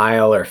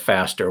 Mile or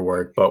faster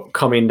work, but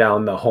coming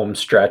down the home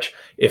stretch,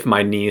 if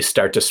my knees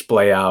start to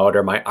splay out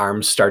or my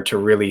arms start to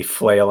really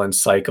flail and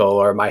cycle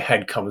or my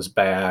head comes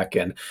back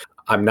and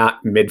I'm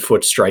not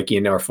midfoot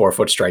striking or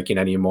forefoot striking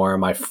anymore,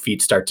 my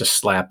feet start to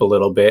slap a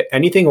little bit,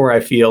 anything where I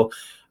feel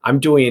I'm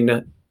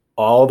doing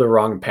all the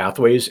wrong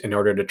pathways in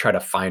order to try to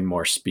find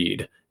more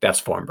speed, that's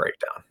form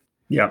breakdown.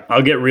 Yeah,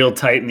 I'll get real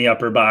tight in the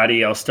upper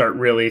body. I'll start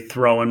really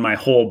throwing my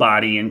whole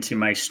body into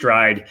my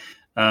stride.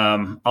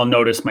 I'll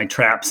notice my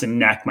traps and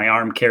neck, my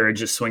arm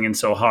carriage is swinging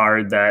so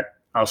hard that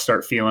I'll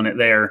start feeling it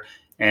there.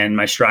 And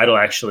my stride will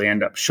actually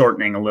end up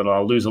shortening a little.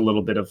 I'll lose a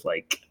little bit of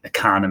like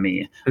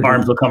economy. Mm-hmm.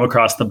 Arms will come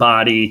across the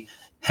body.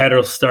 Head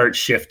will start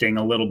shifting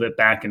a little bit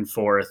back and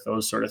forth,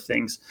 those sort of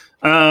things.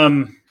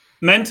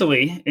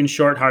 Mentally, in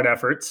short, hard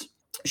efforts,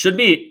 should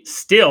be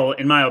still,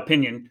 in my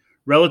opinion,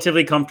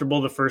 relatively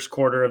comfortable the first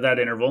quarter of that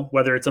interval,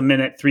 whether it's a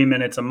minute, 3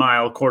 minutes, a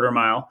mile, quarter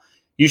mile.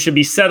 You should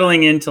be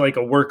settling into like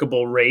a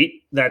workable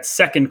rate, that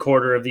second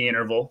quarter of the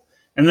interval.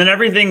 And then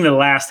everything the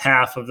last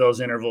half of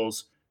those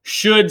intervals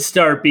should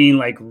start being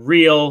like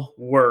real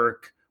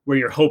work where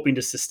you're hoping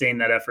to sustain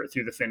that effort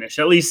through the finish,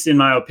 at least in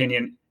my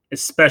opinion,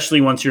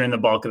 especially once you're in the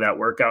bulk of that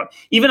workout.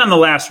 Even on the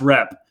last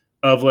rep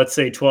of, let's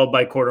say, 12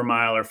 by quarter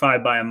mile or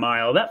 5 by a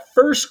mile, that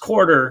first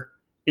quarter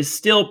is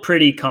still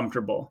pretty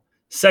comfortable.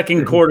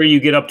 Second quarter, you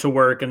get up to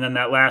work, and then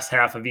that last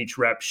half of each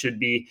rep should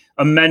be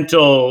a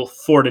mental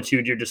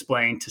fortitude you're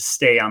displaying to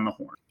stay on the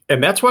horn.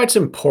 And that's why it's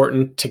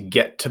important to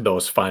get to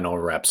those final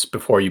reps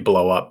before you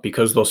blow up,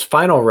 because those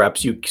final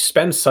reps, you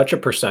spend such a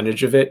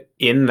percentage of it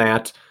in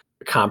that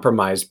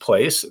compromised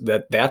place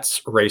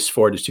that's race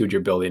fortitude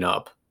you're building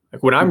up.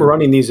 Like when I'm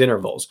running these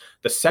intervals,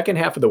 the second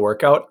half of the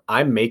workout,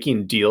 I'm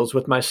making deals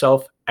with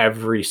myself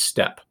every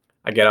step.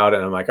 I get out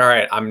and I'm like, all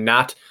right, I'm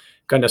not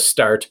going to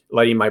start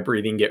letting my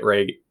breathing get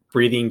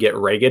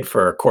ragged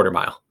for a quarter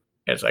mile.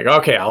 It's like,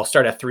 okay, I'll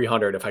start at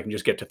 300 if I can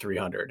just get to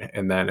 300.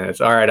 And then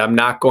it's, all right, I'm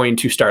not going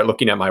to start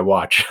looking at my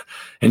watch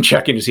and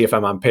checking to see if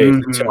I'm on pace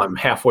until I'm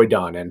halfway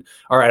done. And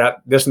all right,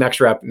 this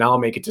next rep, now I'll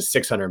make it to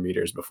 600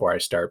 meters before I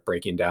start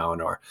breaking down.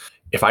 Or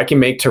if I can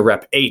make to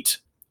rep 8,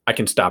 I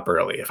can stop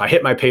early. If I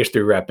hit my pace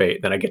through rep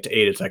 8, then I get to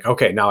 8. It's like,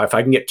 okay, now if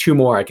I can get 2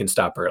 more, I can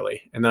stop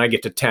early. And then I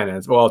get to 10 and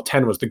it's, well,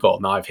 10 was the goal.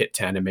 Now I've hit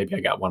 10 and maybe I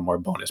got 1 more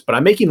bonus. But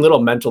I'm making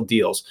little mental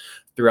deals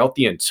throughout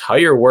the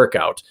entire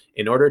workout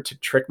in order to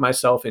trick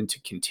myself into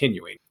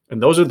continuing.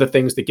 And those are the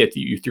things that get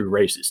you through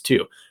races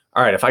too.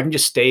 All right, if I can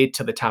just stay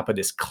to the top of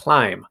this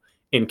climb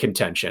in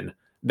contention,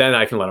 then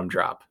I can let them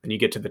drop. And you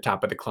get to the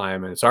top of the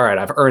climb and it's, all right,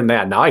 I've earned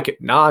that. Now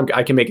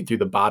I can make it through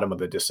the bottom of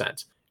the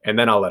descent and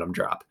then I'll let them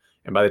drop.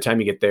 And by the time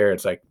you get there,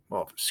 it's like,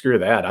 well, screw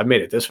that. I've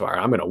made it this far.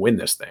 I'm going to win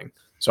this thing.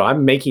 So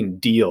I'm making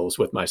deals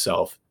with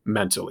myself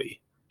mentally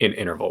in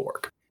interval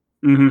work.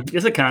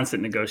 It's a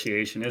constant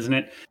negotiation, isn't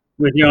it?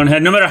 With your own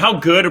head, no matter how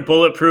good or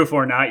bulletproof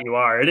or not you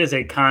are, it is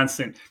a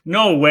constant.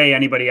 No way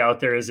anybody out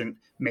there isn't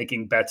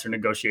making bets or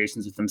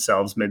negotiations with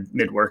themselves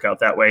mid workout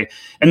that way.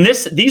 And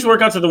these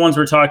workouts are the ones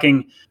we're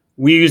talking.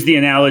 We use the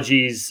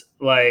analogies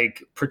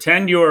like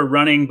pretend you're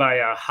running by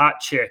a hot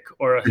chick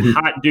or a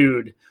hot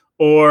dude.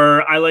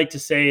 Or I like to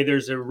say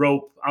there's a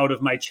rope out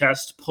of my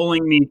chest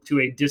pulling me to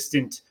a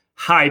distant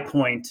high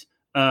point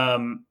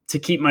to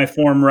keep my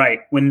form right.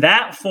 When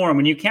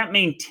you can't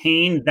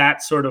maintain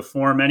that sort of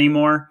form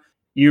anymore,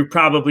 you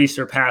probably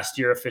surpassed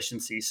your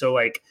efficiency. So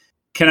like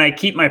can I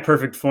keep my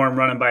perfect form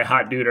running by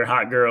hot dude or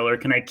hot girl, or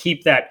can I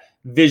keep that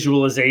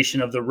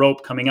visualization of the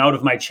rope coming out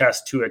of my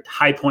chest to a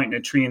high point in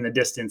a tree in the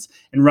distance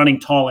and running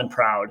tall and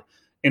proud,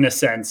 in a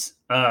sense.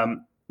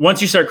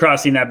 Once you start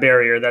crossing that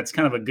barrier, that's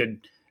kind of a good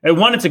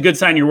one. It's a good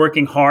sign you're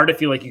working hard. I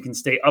feel like you can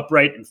stay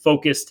upright and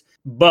focused,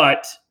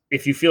 but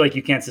if you feel like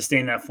you can't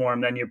sustain that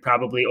form, then you're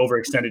probably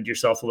overextended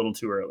yourself a little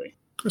too early.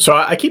 So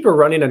I keep a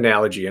running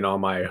analogy in all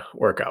my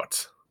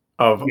workouts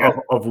of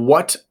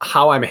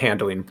how I'm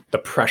handling the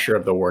pressure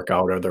of the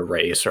workout or the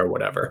race or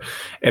whatever.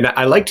 And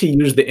I like to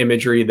use the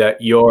imagery that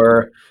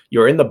you're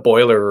in the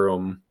boiler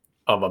room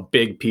of a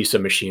big piece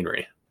of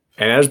machinery.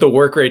 And as the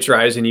work rate's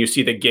rising, you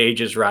see the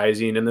gauges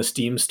rising and the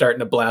steam's starting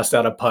to blast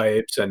out of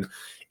pipes. And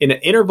in an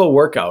interval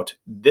workout,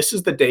 this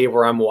is the day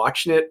where I'm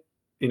watching it,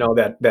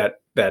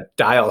 that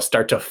dial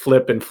start to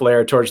flip and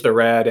flare towards the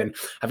red, and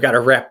I've got to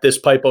wrap this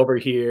pipe over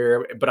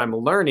here, but I'm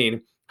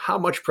learning how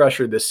much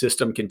pressure this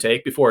system can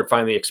take before it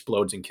finally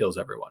explodes and kills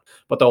everyone.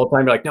 But the whole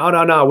time you're like,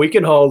 no, we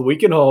can hold.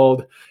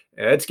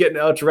 It's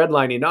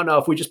redlining. No,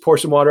 if we just pour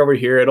some water over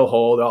here, it'll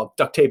hold. I'll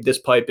duct tape this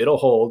pipe, it'll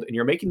hold. And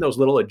you're making those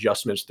little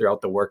adjustments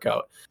throughout the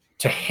workout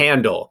to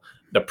handle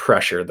the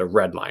pressure, the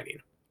redlining.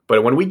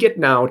 But when we get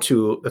now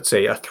to, let's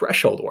say, a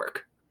threshold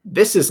work,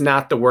 this is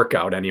not the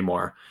workout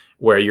anymore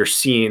where you're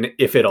seeing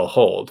if it'll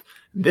hold.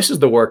 This is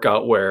the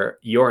workout where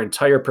your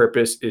entire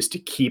purpose is to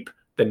keep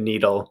the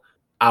needle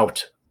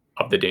out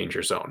of the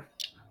danger zone.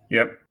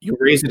 Yep. You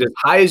raise it as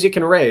high as you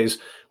can raise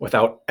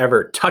without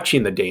ever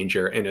touching the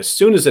danger. And as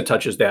soon as it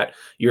touches that,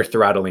 you're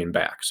throttling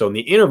back. So in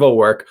the interval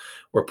work,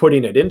 we're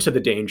putting it into the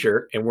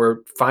danger and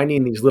we're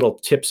finding these little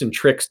tips and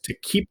tricks to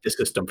keep the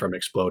system from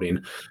exploding.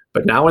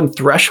 But now in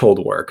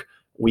threshold work,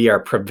 we are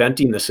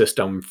preventing the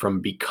system from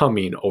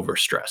becoming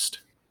overstressed.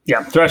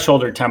 Yeah,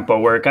 threshold or tempo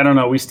work. I don't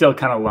know. We still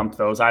kind of lump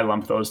those. I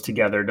lump those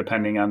together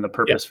depending on the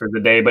purpose for the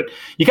day. But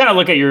you kind of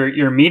look at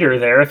your meter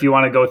there if you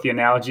want to go with the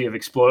analogy of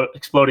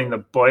exploding the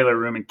boiler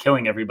room and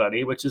killing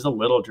everybody, which is a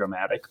little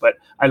dramatic, but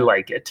I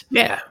like it.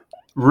 Yeah.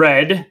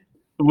 Red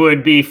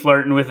would be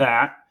flirting with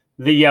that.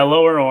 The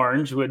yellow or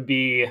orange would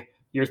be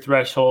your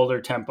threshold or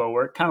tempo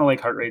work, kind of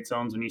like heart rate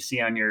zones when you see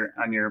on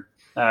your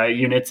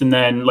units. And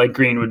then like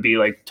green would be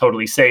like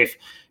totally safe.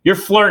 You're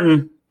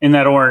flirting in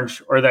that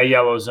orange or that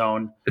yellow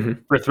zone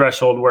for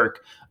threshold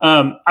work.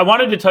 I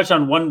wanted to touch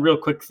on one real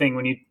quick thing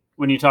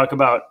when you talk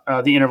about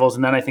the intervals,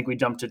 and then I think we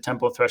jump to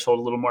tempo threshold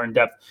a little more in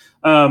depth.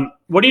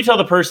 What do you tell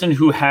the person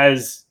who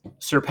has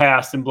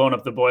surpassed and blown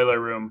up the boiler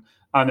room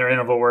on their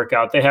interval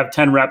workout? They have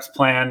 10 reps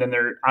planned and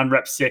they're on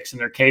rep 6 and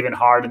they're caving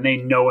hard, and they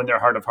know in their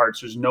heart of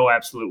hearts there's no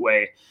absolute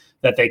way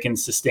that they can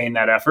sustain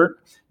that effort.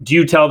 Do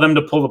you tell them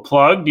to pull the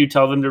plug? Do you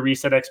tell them to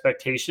reset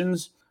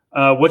expectations?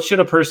 What should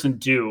a person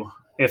do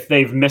if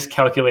they've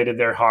miscalculated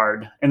their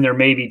hard and their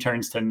maybe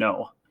turns to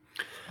no?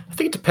 I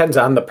think it depends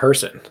on the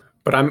person,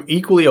 but I'm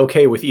equally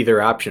okay with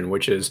either option,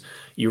 which is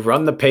you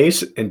run the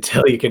pace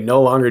until you can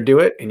no longer do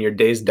it and your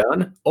day's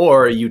done,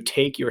 or you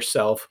take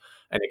yourself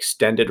an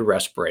extended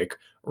rest break,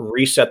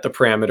 reset the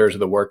parameters of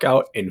the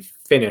workout, and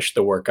finish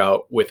the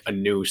workout with a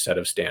new set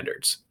of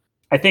standards.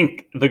 I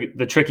think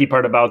the tricky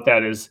part about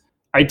that is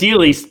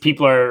ideally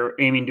people are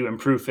aiming to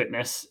improve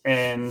fitness.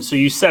 And so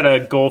you set a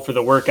goal for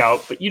the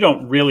workout, but you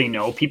don't really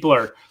know. People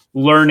are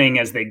learning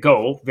as they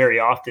go very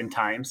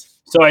oftentimes.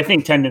 So I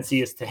think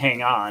tendency is to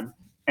hang on.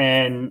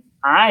 And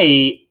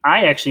I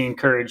actually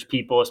encourage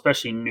people,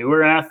 especially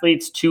newer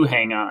athletes, to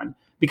hang on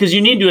because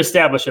you need to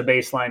establish a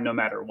baseline no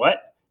matter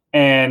what.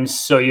 And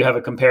so you have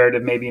a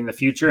comparative maybe in the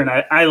future. And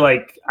I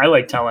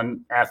like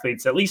telling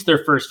athletes at least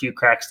their first few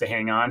cracks to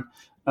hang on.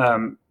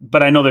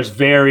 But I know there's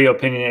very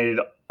opinionated,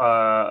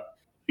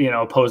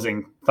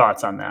 opposing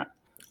thoughts on that.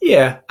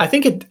 Yeah, I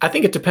think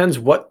it depends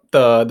what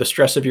the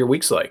stress of your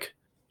week's like.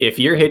 If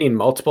you're hitting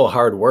multiple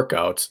hard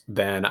workouts,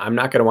 then I'm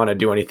not going to want to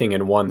do anything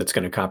in one that's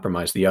going to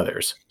compromise the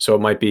others. So it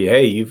might be,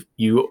 hey,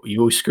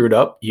 you screwed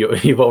up,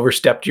 you've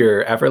overstepped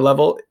your effort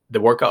level. The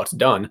workout's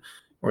done.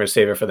 We're going to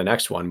save it for the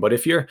next one. But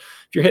if you're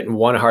hitting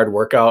one hard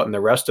workout and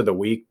the rest of the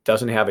week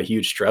doesn't have a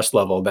huge stress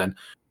level, then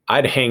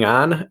I'd hang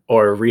on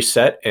or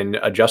reset and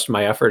adjust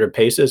my effort or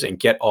paces and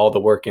get all the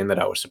work in that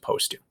I was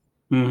supposed to.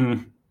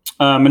 Mm-hmm.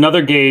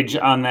 Another gauge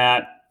on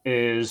that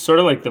is sort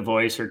of like the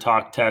voice or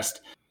talk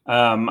test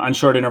on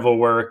short interval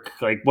work.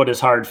 Like, what does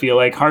hard feel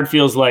like? Hard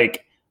feels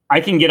like I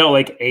can get out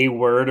like a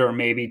word or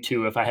maybe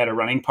two if I had a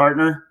running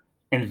partner,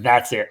 and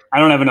that's it. I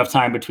don't have enough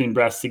time between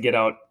breaths to get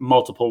out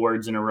multiple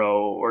words in a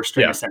row or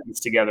string a sentence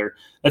together.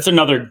 That's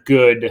another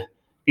good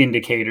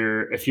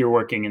indicator if you're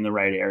working in the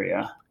right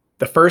area.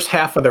 The first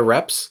half of the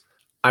reps,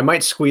 I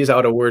might squeeze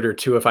out a word or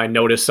two if I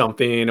notice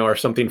something or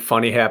something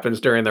funny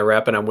happens during the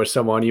rep and I'm with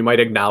someone. You might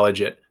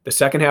acknowledge it. The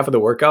second half of the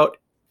workout,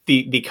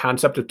 the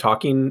concept of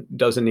talking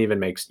doesn't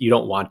even you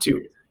don't want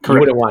to. Correct. You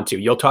wouldn't want to.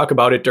 You'll talk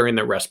about it during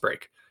the rest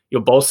break.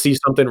 You'll both see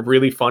something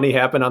really funny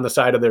happen on the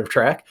side of the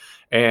track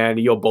and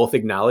you'll both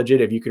acknowledge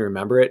it if you can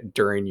remember it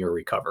during your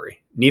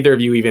recovery. Neither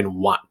of you even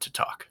want to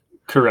talk.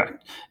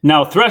 Correct.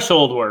 Now,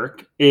 threshold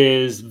work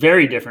is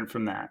very different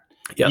from that.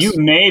 Yes. You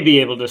may be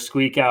able to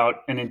squeak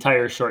out an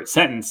entire short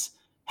sentence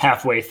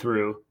halfway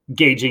through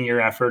gauging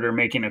your effort or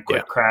making a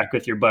quick Yeah. crack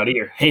with your buddy,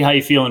 or, hey, how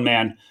you feeling,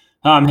 man?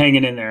 "Oh, I'm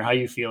hanging in there. How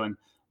you feeling?"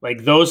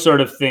 Like those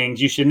sort of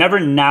things. You should never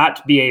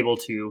not be able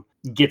to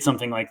get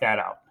something like that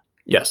out.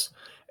 Yes.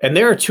 And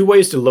there are two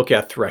ways to look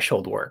at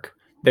threshold work.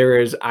 There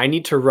is, I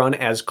need to run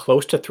as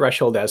close to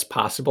threshold as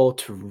possible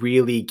to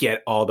really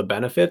get all the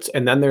benefits.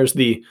 And then there's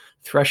the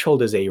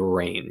threshold is a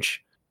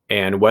range.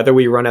 And whether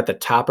we run at the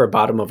top or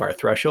bottom of our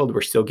threshold,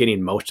 we're still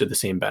getting most of the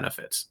same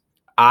benefits.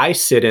 I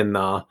sit in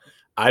the,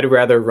 I'd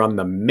rather run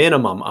the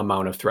minimum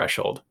amount of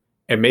threshold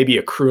and maybe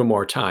accrue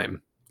more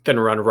time than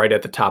run right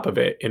at the top of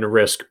it and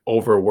risk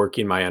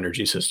overworking my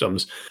energy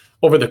systems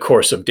over the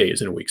course of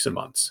days and weeks and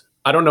months.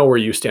 I don't know where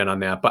you stand on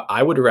that, but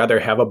I would rather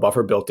have a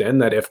buffer built in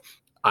that if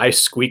I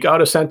squeak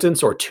out a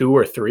sentence or two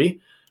or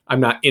three, I'm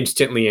not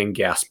instantly in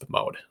gasp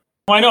mode.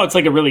 Well, I know it's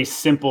like a really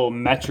simple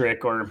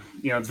metric, or,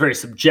 it's very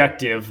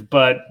subjective,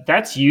 but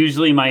that's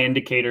usually my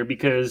indicator,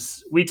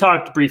 because we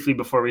talked briefly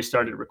before we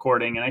started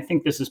recording, and I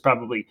think this is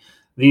probably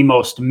the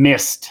most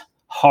missed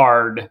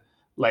hard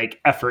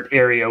effort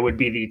area would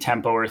be the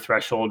tempo or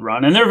threshold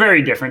run. And they're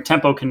very different.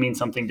 Tempo can mean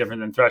something different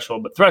than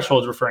threshold, but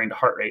threshold is referring to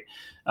heart rate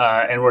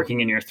and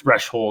working in your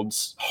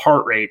thresholds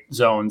heart rate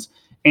zones.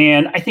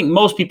 And I think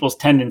most people's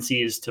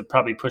tendency is to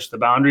probably push the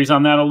boundaries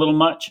on that a little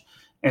much.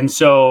 And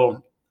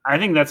so I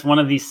think that's one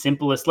of the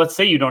simplest. Let's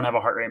say you don't have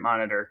a heart rate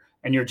monitor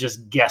and you're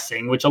just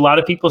guessing, which a lot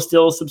of people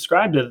still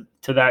subscribe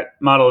to that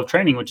model of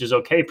training, which is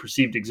okay,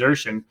 perceived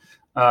exertion.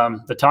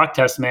 The talk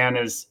test, man,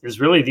 is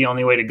really the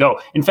only way to go.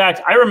 In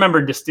fact, I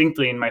remember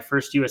distinctly in my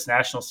first U.S.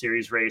 National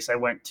Series race, I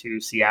went to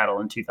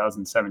Seattle in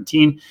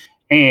 2017,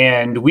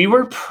 and we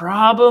were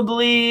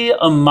probably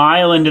a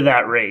mile into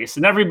that race,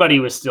 and everybody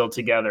was still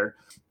together.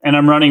 And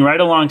I'm running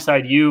right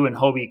alongside you and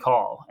Hobie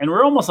Call, and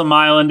we're almost a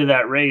mile into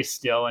that race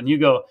still. And you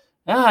go,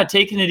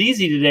 taking it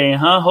easy today,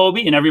 huh,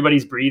 Hobie? And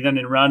everybody's breathing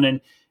and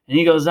running. And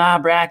he goes,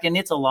 Bracken,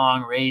 it's a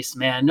long race,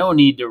 man. No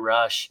need to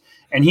rush.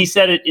 And he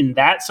said it in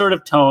that sort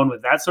of tone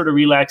with that sort of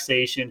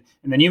relaxation.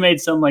 And then you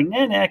made some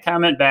nah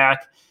comment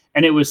back.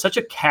 And it was such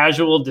a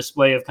casual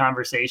display of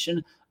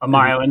conversation a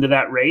mile into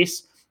that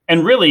race.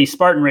 And really,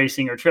 Spartan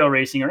racing or trail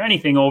racing or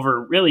anything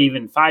over really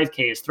even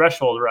 5K is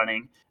threshold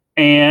running.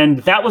 And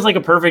that was like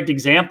a perfect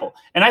example.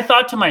 And I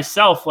thought to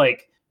myself, and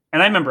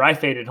I remember I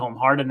faded home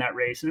hard in that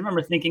race. And I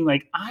remember thinking,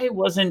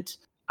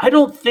 I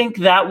don't think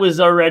that was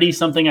already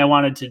something I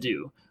wanted to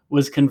do,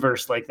 was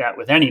converse like that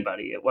with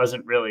anybody. I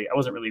wasn't really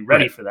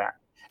ready for that.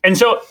 And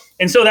so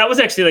that was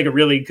actually a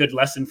really good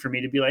lesson for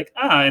me to be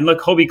and look,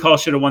 Hobie Call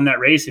should have won that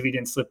race if he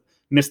didn't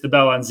miss the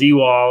bell on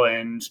Z-Wall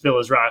and spill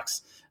his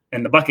rocks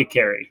and the bucket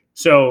carry.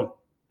 So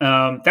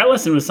that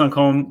lesson was sunk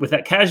home with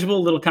that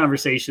casual little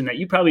conversation that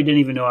you probably didn't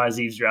even know I was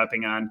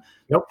eavesdropping on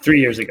 3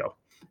 years ago.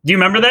 Do you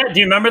remember that? Do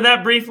you remember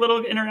that brief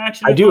little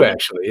interaction? I do,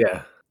 actually,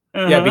 yeah.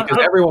 Yeah, because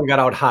everyone got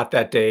out hot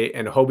that day,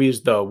 and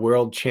Hobie's the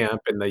world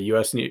champ in the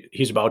U.S.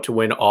 He's about to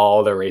win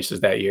all the races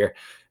that year,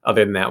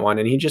 other than that one.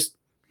 And he just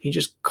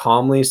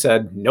calmly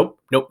said, nope.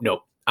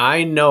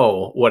 I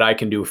know what I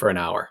can do for an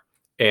hour.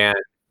 And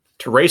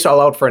to race all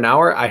out for an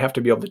hour, I have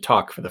to be able to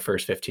talk for the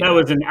first 15 minutes.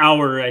 That was an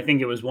hour. I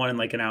think it was one in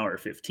an hour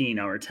 15,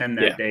 hour 10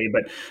 that day.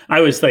 But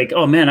I was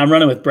oh, man, I'm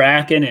running with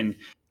Bracken, and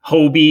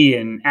Hobie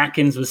and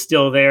Atkins was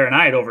still there, and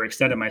I had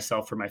overextended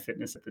myself for my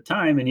fitness at the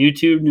time, and you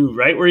two knew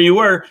right where you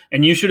were,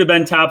 and you should have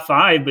been top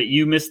 5, but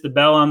you missed the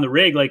bell on the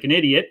rig like an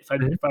idiot, if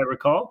I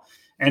recall.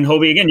 And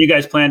Hobie, again, you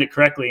guys planned it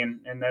correctly,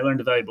 and I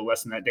learned a valuable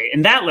lesson that day.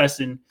 And that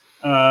lesson,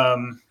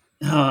 I'll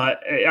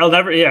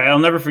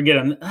never forget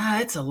him.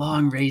 It's a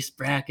long race,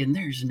 Bracken.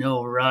 There's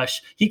no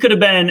rush. He could have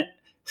been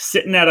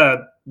sitting at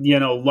a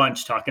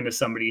lunch talking to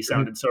somebody. He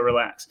sounded so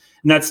relaxed,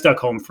 and that stuck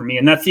home for me.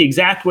 And that's the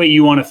exact way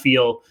you want to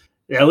feel.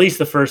 At least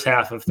the first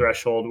half of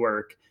threshold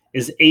work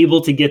is able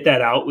to get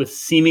that out with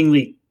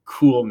seemingly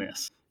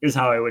coolness, is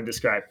how I would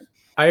describe it.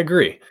 I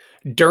agree.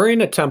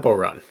 During a tempo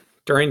run,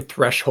 during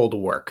threshold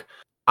work,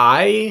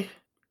 I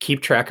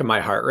keep track of my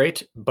heart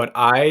rate, but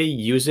I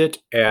use it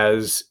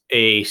as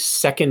a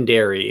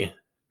secondary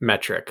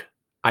metric.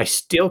 I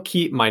still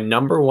keep my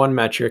number one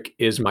metric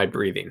is my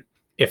breathing.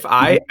 If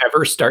I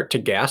ever start to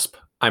gasp,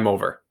 I'm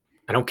over.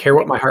 I don't care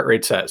what my heart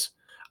rate says.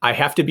 I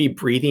have to be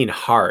breathing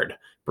hard,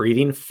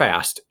 breathing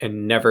fast,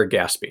 and never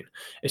gasping.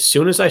 As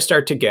soon as I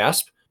start to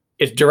gasp,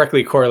 it's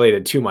directly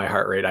correlated to my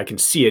heart rate. I can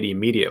see it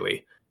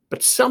immediately.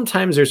 But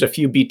sometimes there's a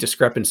few beat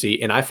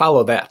discrepancy, and I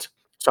follow that.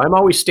 So I'm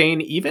always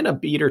staying even a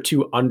beat or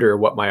two under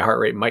what my heart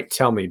rate might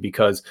tell me,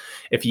 because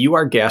if you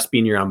are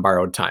gasping, you're on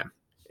borrowed time.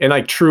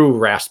 And true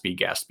raspy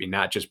gasping,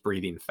 not just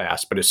breathing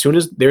fast. But as soon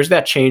as there's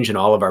that change in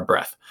all of our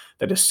breath,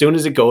 that as soon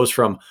as it goes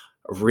from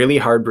really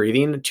hard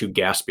breathing to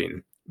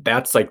gasping,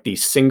 that's the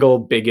single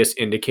biggest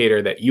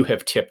indicator that you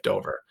have tipped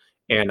over.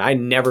 And I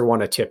never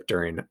want to tip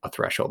during a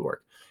threshold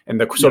work.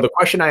 And so the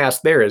question I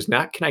ask there is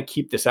not, can I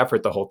keep this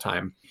effort the whole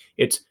time?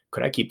 It's,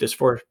 could I keep this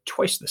for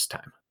twice this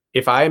time?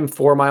 If I'm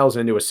 4 miles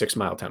into a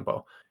 6-mile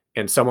tempo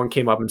and someone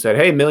came up and said,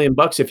 hey, $1 million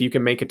if you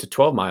can make it to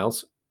 12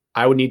 miles,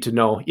 I would need to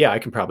know, I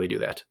can probably do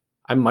that.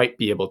 I might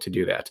be able to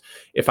do that.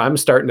 If I'm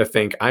starting to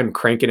think I'm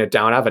cranking it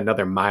down, I have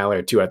another mile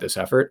or two at this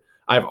effort,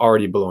 I've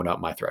already blown up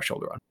my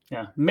threshold run.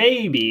 Yeah,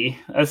 maybe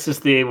that's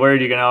just the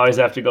word you're gonna always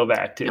have to go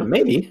back to. Yeah,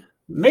 maybe.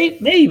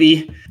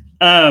 Maybe.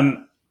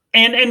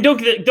 And don't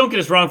get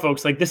us wrong,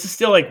 folks. Like, this is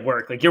still like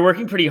work. Like, you're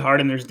working pretty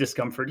hard and there's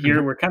discomfort here.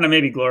 Mm-hmm. We're kind of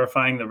maybe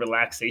glorifying the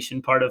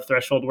relaxation part of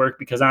threshold work,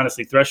 because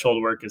honestly,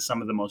 threshold work is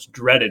some of the most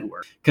dreaded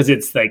work, because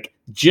it's like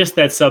just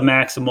that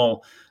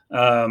submaximal,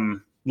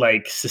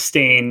 like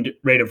sustained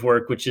rate of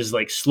work, which is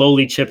like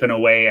slowly chipping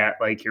away at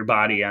like your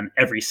body on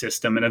every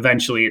system. And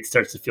eventually it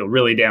starts to feel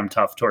really damn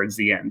tough towards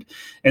the end.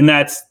 And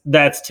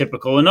that's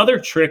typical. Another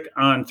trick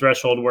on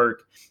threshold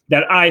work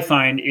that I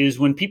find is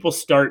when people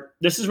start,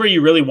 this is where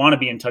you really want to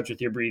be in touch with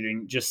your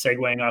breathing, just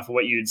segueing off of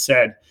what you had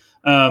said.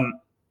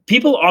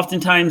 People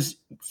oftentimes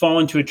fall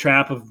into a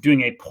trap of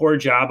doing a poor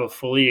job of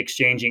fully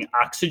exchanging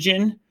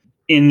oxygen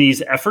in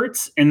these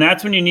efforts. And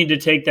that's when you need to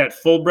take that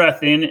full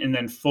breath in and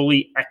then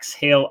fully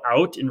exhale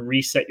out and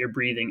reset your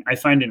breathing. I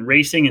find in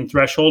racing and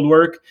threshold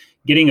work,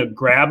 getting a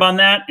grab on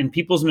that, and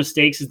people's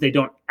mistakes is they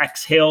don't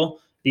exhale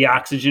the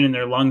oxygen in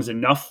their lungs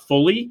enough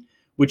fully,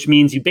 which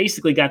means you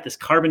basically got this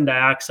carbon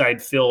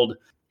dioxide filled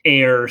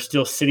air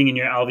still sitting in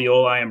your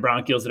alveoli and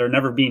bronchioles that are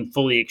never being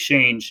fully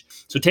exchanged.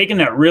 So taking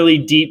that really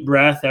deep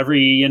breath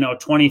every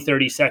 20,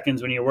 30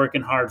 seconds when you're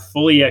working hard,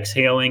 fully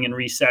exhaling and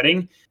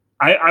resetting.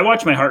 I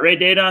watch my heart rate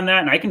data on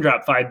that, and I can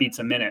drop 5 beats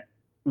a minute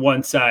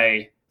once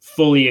I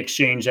fully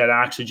exchange that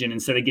oxygen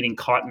instead of getting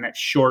caught in that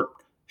short,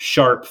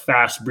 sharp,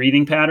 fast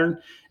breathing pattern.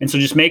 And so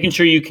just making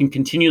sure you can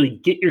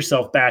continually get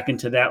yourself back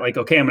into that, like,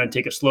 okay, I'm going to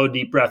take a slow,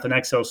 deep breath and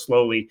exhale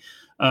slowly.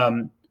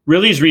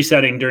 Really is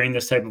resetting during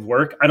this type of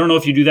work. I don't know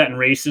if you do that in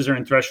races or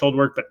in threshold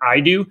work, but I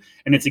do,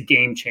 and it's a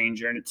game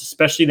changer. And it's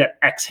especially that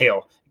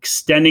exhale,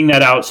 extending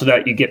that out so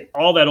that you get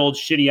all that old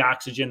shitty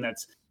oxygen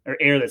or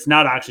air that's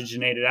not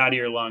oxygenated out of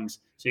your lungs,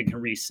 so you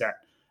can reset.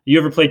 You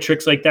ever play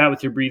tricks like that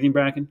with your breathing,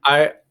 Bracken?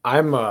 I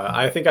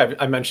think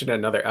I mentioned in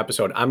another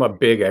episode, I'm a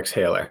big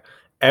exhaler.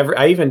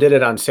 I even did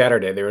it on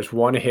Saturday. There was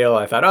one hail.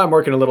 I thought, I'm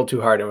working a little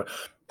too hard, and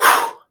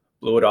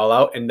blew it all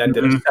out, and then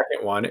did a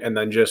second one, and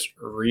then just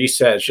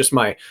reset. It's just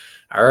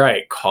all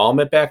right, calm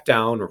it back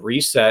down,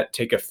 reset,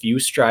 take a few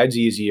strides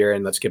easier,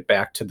 and let's get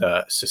back to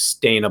the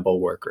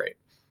sustainable work rate.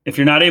 If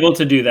you're not able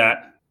to do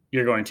that,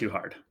 you're going too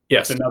hard.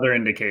 Yes. That's another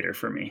indicator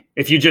for me.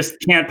 If you just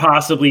can't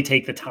possibly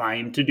take the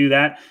time to do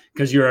that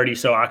because you're already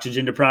so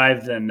oxygen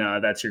deprived, then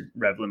that's your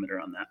rev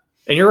limiter on that.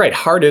 And you're right,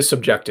 hard is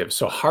subjective.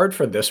 So hard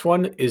for this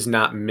one is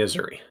not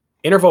misery.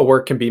 Interval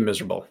work can be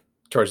miserable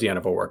towards the end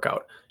of a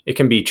workout. It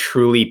can be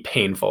truly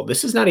painful.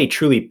 This is not a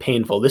truly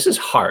painful. This is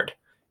hard.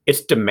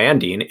 It's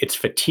demanding. It's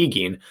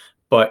fatiguing,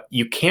 but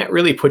you can't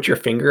really put your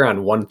finger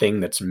on one thing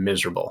that's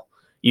miserable.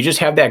 You just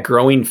have that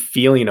growing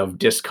feeling of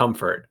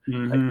discomfort.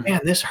 Like, man,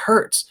 this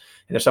hurts.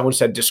 And if someone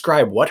said,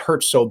 describe what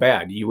hurts so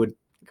bad, you would,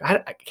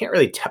 I can't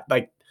really tell,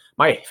 like,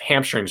 my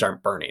hamstrings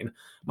aren't burning.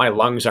 My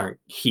lungs aren't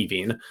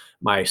heaving.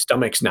 My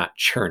stomach's not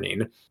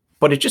churning,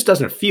 but it just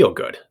doesn't feel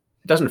good.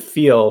 It doesn't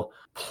feel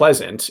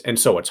pleasant. And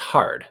so it's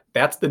hard.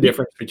 That's the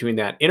difference between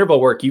that.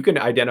 Interval work, you can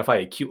identify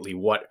acutely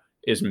what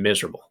is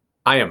miserable.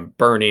 I am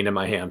burning in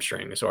my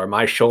hamstrings, or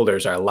my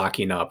shoulders are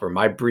locking up, or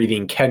my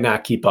breathing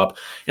cannot keep up.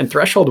 And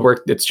threshold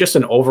work, it's just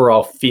an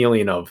overall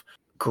feeling of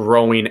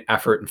growing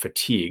effort and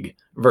fatigue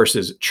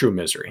versus true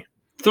misery.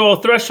 So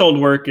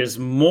threshold work is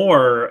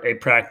more a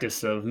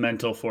practice of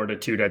mental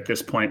fortitude at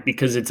this point,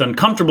 because it's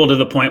uncomfortable to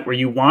the point where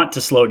you want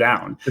to slow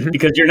down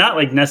because you're not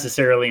like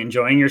necessarily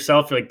enjoying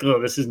yourself. You're like,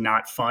 oh, this is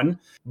not fun.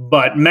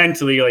 But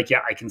mentally, you're like,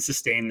 yeah, I can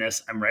sustain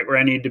this. I'm right where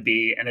I need to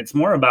be. And it's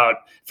more about,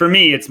 for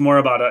me, it's more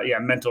about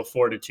mental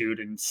fortitude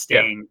and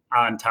staying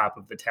on top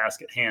of the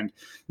task at hand.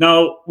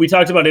 Now, we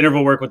talked about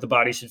interval work, what the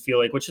body should feel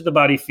like. What should the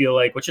body feel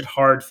like? What should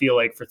hard feel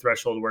like for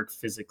threshold work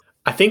physically?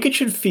 I think it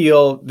should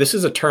feel, this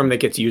is a term that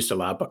gets used a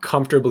lot, but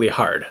comfortably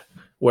hard,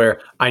 where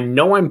I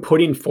know I'm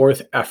putting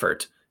forth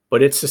effort,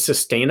 but it's a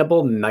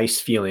sustainable, nice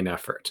feeling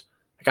effort.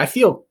 Like I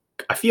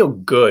feel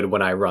good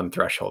when I run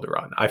threshold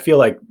run. I feel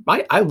like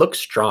I look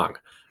strong.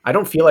 I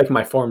don't feel like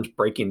my form's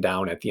breaking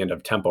down at the end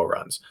of tempo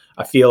runs.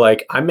 I feel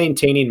like I'm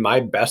maintaining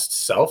my best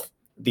self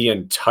the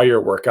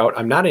entire workout.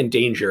 I'm not in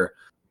danger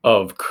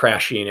of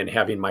crashing and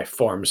having my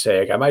form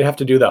sag. I might have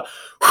to do the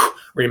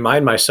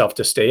remind myself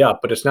to stay up,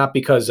 but it's not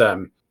because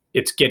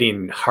it's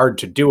getting hard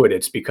to do it.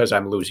 It's because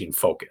I'm losing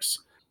focus.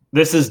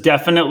 This is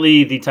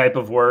definitely the type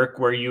of work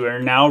where you are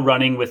now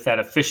running with that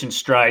efficient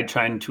stride,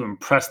 trying to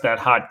impress that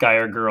hot guy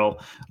or girl,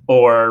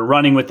 or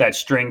running with that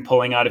string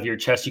pulling out of your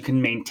chest. You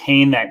can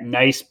maintain that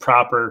nice,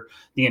 proper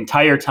the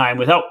entire time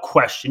without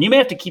question. You may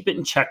have to keep it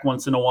in check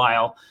once in a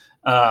while,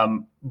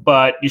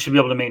 but you should be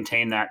able to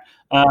maintain that.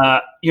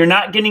 You're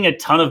not getting a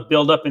ton of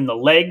buildup in the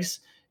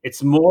legs.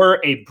 It's more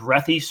a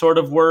breathy sort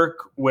of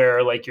work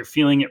where like you're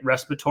feeling it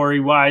respiratory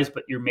wise,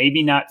 but you're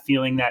maybe not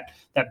feeling that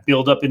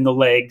buildup in the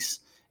legs.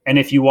 And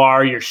if you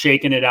are, you're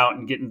shaking it out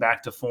and getting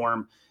back to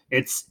form.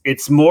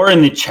 It's more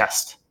in the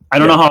chest. I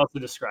don't know how else to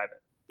describe it.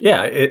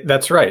 Yeah,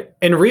 that's right.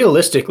 And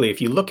realistically,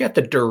 if you look at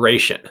the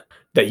duration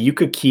that you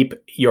could keep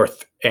your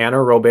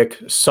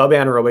anaerobic,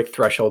 subanaerobic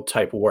threshold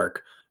type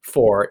work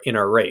for in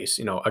a race,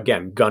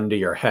 again, gun to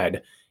your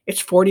head, it's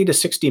 40 to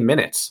 60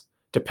 minutes.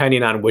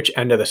 depending on which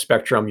end of the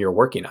spectrum you're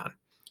working on.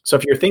 So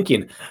if you're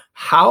thinking,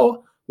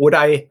 how would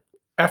I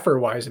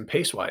effort-wise and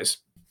pace-wise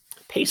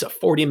pace a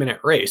 40-minute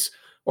race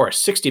or a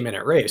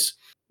 60-minute race?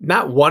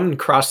 Not one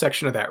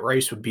cross-section of that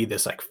race would be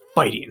this like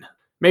fighting.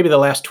 Maybe the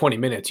last 20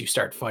 minutes you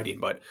start fighting,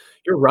 but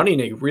you're running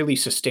a really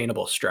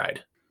sustainable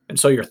stride. And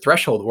so your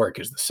threshold work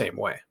is the same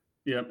way.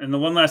 Yeah. And the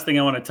one last thing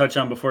I want to touch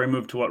on before we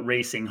move to what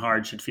racing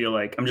hard should feel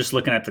like, I'm just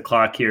looking at the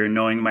clock here and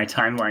knowing my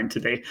timeline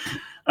today.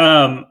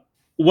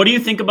 What do you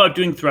think about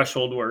doing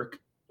threshold work?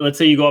 Let's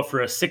say you go out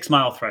for a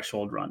 6-mile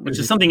threshold run, which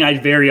is something I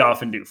very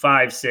often do,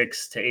 5,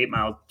 6 to 8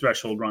 mile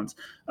threshold runs.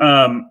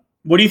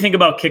 What do you think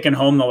about kicking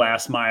home the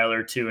last mile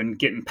or two and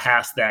getting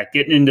past that,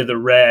 getting into the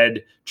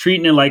red,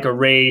 treating it like a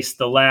race,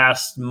 the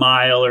last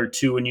mile or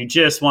two, and you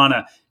just want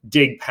to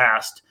dig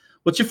past?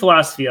 What's your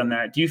philosophy on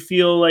that? Do you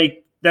feel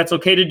like that's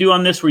okay to do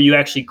on this, where you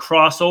actually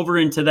cross over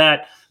into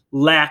that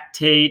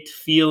lactate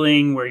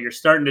feeling where you're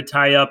starting to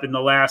tie up in the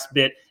last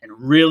bit and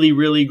really,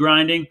 really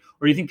grinding?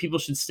 Or do you think people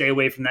should stay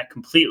away from that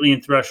completely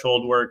in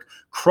threshold work,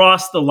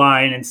 cross the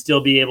line and still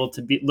be able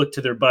to look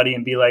to their buddy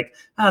and be like,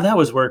 that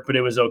was work, but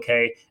it was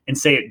okay, and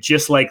say it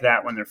just like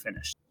that when they're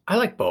finished? I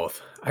like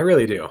both. I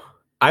really do.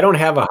 I don't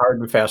have a hard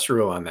and fast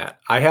rule on that.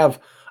 I have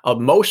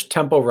most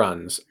tempo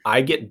runs, I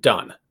get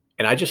done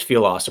and I just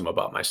feel awesome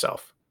about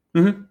myself.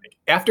 Mm-hmm.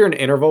 After an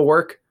interval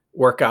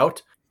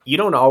workout, you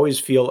don't always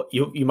feel,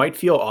 you might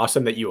feel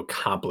awesome that you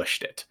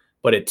accomplished it,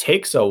 but it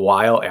takes a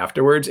while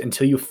afterwards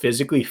until you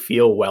physically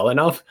feel well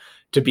enough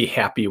to be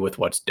happy with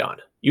what's done.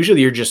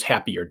 Usually you're just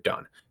happy you're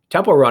done.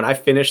 Tempo run, I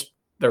finished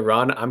the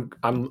run.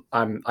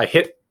 I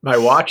hit my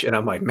watch and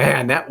I'm like,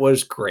 man, that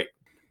was great.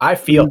 I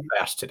feel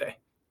fast today.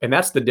 And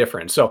that's the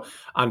difference. So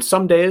on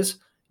some days,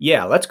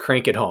 yeah, let's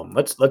crank it home.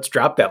 Let's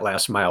drop that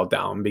last mile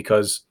down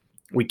because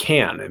we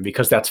can, and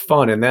because that's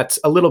fun, and that's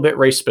a little bit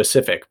race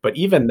specific. But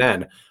even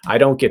then, I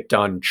don't get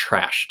done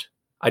trashed.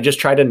 I just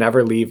try to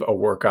never leave a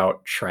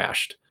workout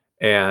trashed.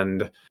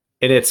 And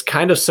it's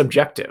kind of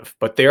subjective,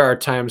 but there are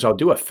times I'll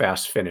do a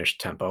fast finish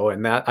tempo,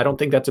 and that I don't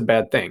think that's a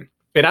bad thing.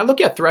 And I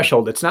look at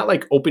threshold, it's not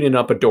like opening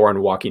up a door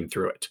and walking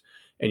through it.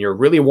 And you're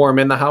really warm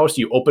in the house,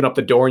 you open up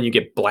the door and you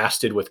get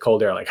blasted with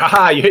cold air, like,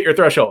 haha, you hit your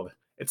threshold.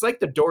 It's like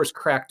the door's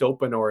cracked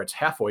open or it's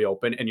halfway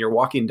open and you're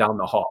walking down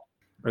the hall.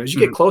 And as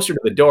you get closer to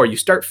the door, you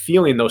start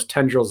feeling those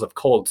tendrils of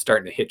cold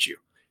starting to hit you.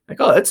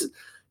 Like, oh, it's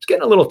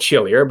getting a little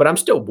chillier, but I'm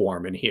still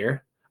warm in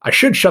here. I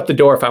should shut the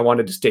door if I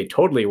wanted to stay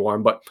totally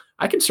warm, but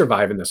I can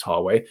survive in this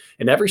hallway.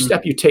 And every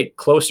step you take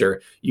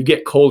closer, you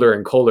get colder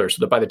and colder. So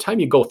that by the time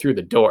you go through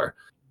the door,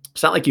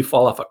 it's not like you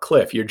fall off a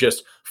cliff. You're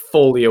just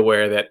fully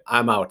aware that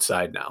I'm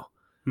outside now.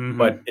 Mm-hmm.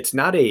 But it's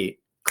not a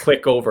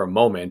click over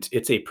moment.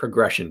 It's a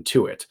progression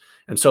to it.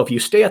 And so if you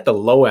stay at the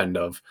low end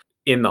of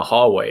in the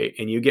hallway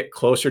and you get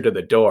closer to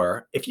the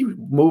door, if you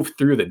move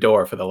through the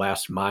door for the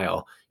last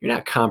mile, you're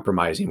not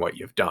compromising what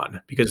you've done,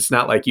 because it's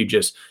not like you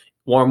just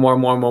warm,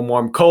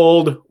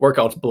 cold,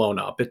 workout's blown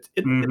up. It's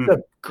a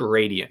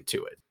gradient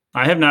to it.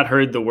 I have not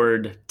heard the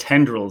word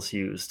tendrils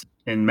used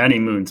in many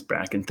moons,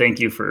 Bracken.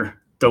 Thank you for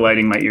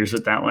delighting my ears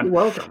with that one. You're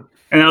welcome.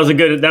 And that was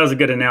a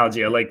good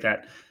analogy. I like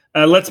that.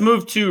 Let's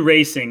move to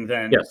racing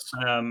then. Yes.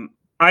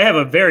 I have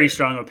a very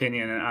strong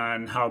opinion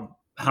on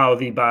how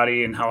the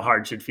body and how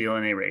hard should feel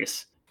in a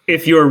race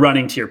if you're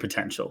running to your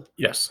potential.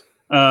 Yes.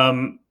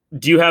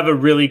 Do you have a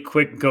really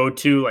quick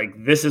go-to,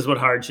 like, this is what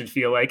hard should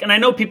feel like? And I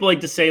know people like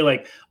to say,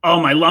 like,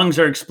 oh, my lungs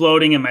are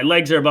exploding and my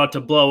legs are about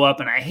to blow up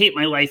and I hate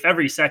my life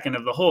every second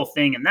of the whole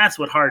thing, and that's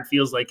what hard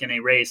feels like in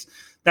a race.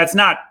 That's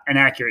not an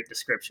accurate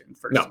description,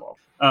 first of all.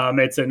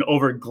 It's an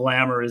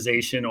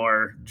over-glamorization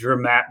or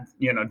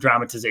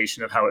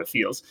dramatization of how it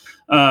feels.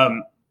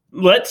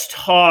 Let's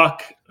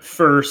talk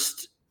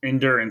first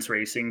endurance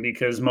racing,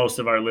 because most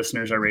of our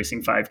listeners are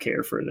racing 5K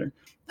or further.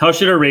 How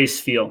should a race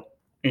feel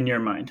in your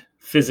mind,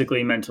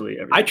 physically, mentally,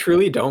 everything? I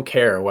truly don't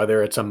care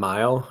whether it's a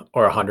mile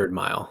or 100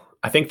 mile.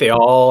 I think they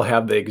all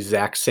have the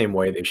exact same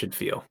way they should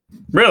feel.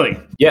 Really?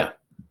 Yeah.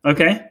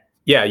 Okay.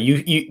 Yeah.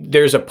 You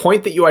there's a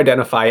point that you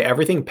identify.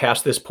 Everything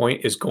past this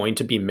point is going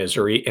to be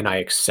misery, and I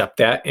accept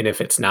that. And if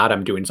it's not,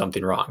 I'm doing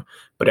something wrong.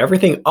 But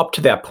everything up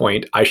to that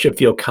point, I should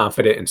feel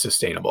confident and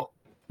sustainable.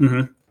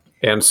 Mm-hmm.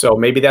 And so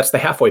maybe that's the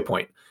halfway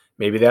point.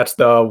 Maybe that's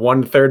the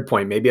 1/3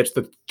 point. Maybe it's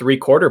the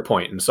 3/4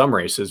 point in some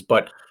races.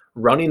 But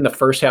running the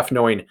first half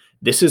knowing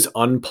this is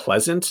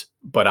unpleasant,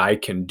 but I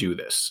can do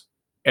this.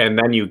 And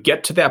then you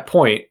get to that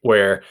point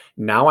where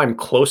now I'm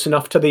close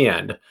enough to the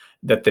end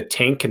that the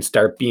tank can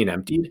start being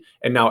emptied.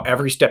 And now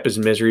every step is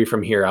misery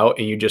from here out.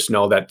 And you just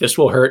know that this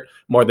will hurt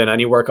more than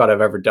any workout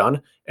I've ever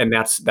done. And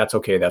that's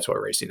okay. That's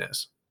what racing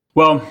is.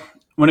 Well,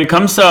 when it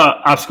comes to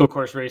obstacle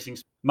course racing,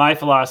 my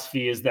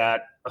philosophy is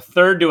that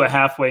 1/3 to a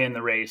halfway in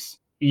the race,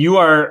 you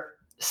are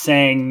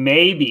saying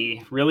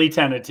maybe really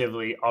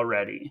tentatively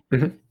already,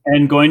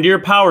 and going to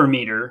your power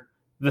meter.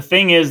 The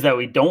thing is that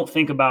we don't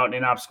think about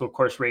in obstacle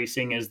course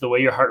racing is the way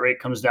your heart rate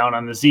comes down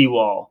on the Z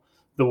wall,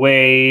 the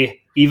way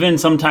even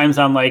sometimes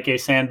on like a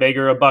sandbag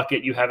or a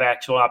bucket, you have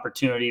actual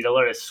opportunity to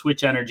learn to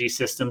switch energy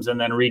systems and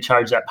then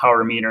recharge that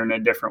power meter in a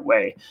different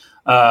way.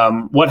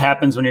 What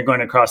happens when you're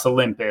going across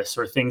Olympus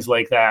or things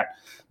like that,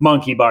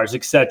 monkey bars,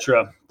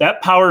 etc.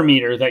 That power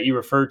meter that you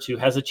refer to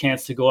has a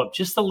chance to go up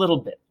just a little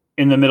bit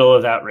in the middle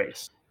of that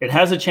race. It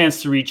has a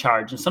chance to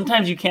recharge. And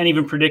sometimes you can't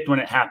even predict when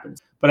it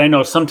happens. But I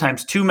know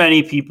sometimes too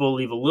many people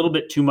leave a little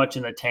bit too much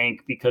in the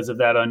tank because of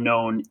that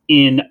unknown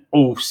in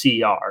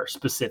OCR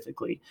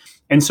specifically.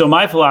 And so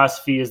my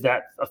philosophy is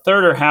that a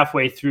third or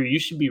halfway through, you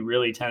should be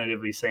really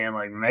tentatively saying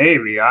like,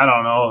 maybe, I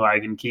don't know if I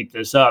can keep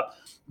this up.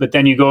 But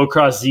then you go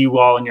across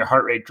Z-wall and your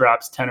heart rate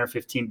drops 10 or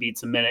 15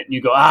 beats a minute and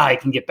you go, I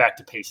can get back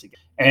to pace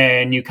again.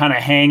 And you kind of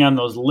hang on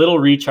those little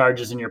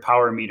recharges in your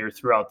power meter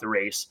throughout the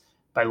race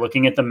by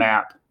looking at the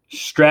map,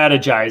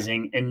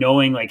 strategizing and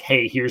knowing like,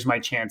 hey, here's my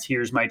chance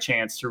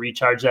to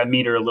recharge that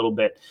meter a little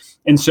bit.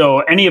 And so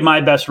any of my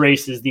best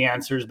races, the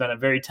answer has been a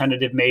very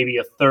tentative, maybe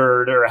a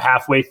third or a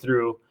halfway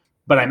through,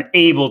 but I'm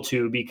able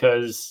to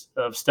because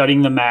of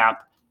studying the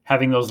map,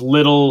 having those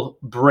little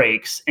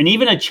breaks, and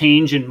even a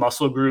change in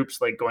muscle groups,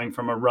 like going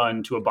from a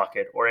run to a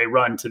bucket or a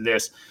run to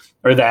this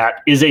or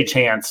that is a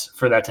chance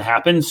for that to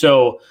happen.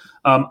 So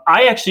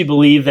I actually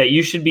believe that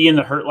you should be in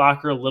the hurt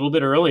locker a little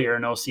bit earlier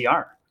in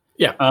OCR.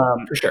 Yeah,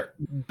 for sure.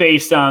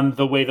 Based on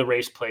the way the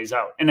race plays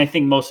out. And I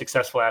think most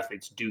successful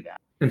athletes do that.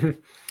 Mm-hmm.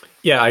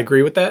 Yeah, I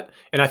agree with that.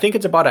 And I think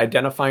it's about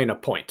identifying a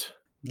point.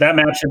 That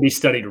map should be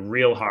studied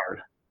real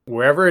hard.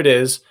 Wherever it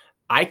is,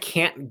 I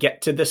can't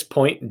get to this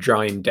point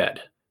drawing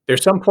dead.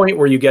 There's some point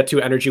where you get to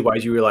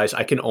energy-wise, you realize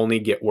I can only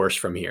get worse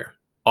from here.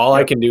 All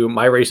I can do,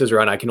 my races are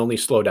on, I can only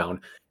slow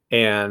down.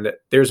 And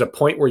there's a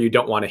point where you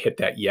don't want to hit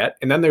that yet.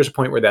 And then there's a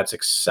point where that's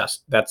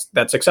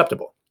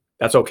acceptable.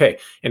 That's okay.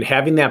 And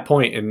having that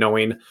point and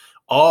knowing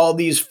all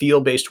these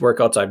field-based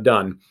workouts I've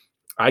done,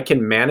 I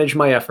can manage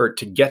my effort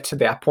to get to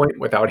that point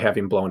without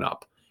having blown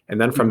up.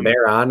 And then from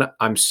there on,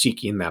 I'm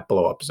seeking that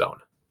blow-up zone.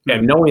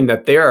 And knowing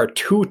that there are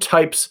two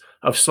types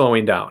of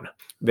slowing down.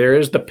 There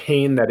is the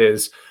pain that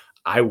is,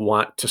 I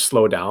want to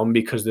slow down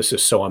because this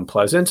is so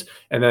unpleasant.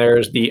 And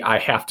there's the, I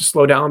have to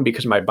slow down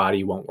because my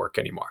body won't work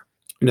anymore.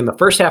 And in the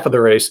first half of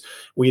the race,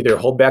 we either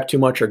hold back too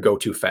much or go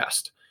too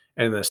fast.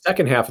 And in the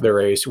second half of the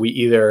race, we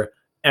either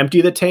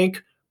empty the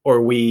tank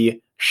or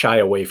we shy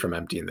away from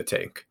emptying the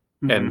tank.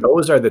 And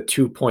those are the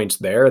 2 points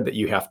there that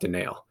you have to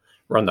nail.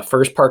 Run the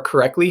first part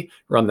correctly,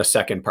 run the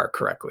second part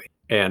correctly.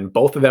 And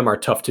both of them are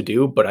tough to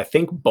do, but I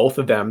think both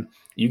of them,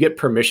 you get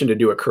permission to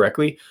do it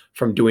correctly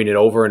from doing it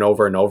over and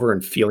over and over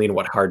and feeling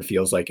what hard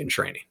feels like in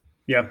training.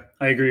 Yeah,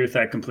 I agree with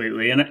that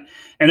completely.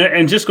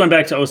 And just going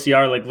back to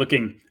OCR, like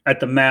looking at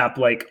the map,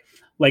 like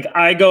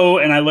I go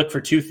and I look for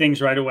two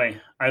things right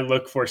away. I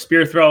look for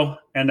spear throw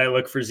and I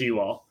look for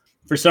Z-wall.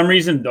 For some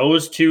reason,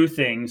 those two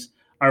things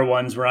are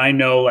ones where I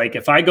know, like,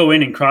 if I go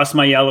in and cross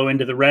my yellow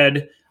into the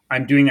red,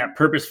 I'm doing that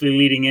purposefully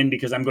leading in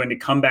because I'm going to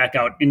come back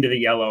out into the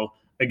yellow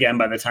again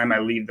by the time I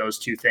leave those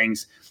two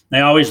things. And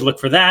I always look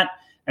for that.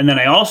 And then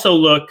I also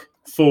look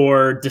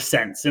for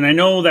descents. And I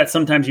know that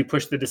sometimes you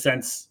push the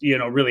descents,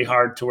 really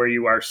hard to where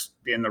you are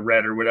in the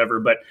red or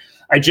whatever. But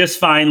I just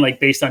find, like,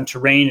 based on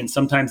terrain and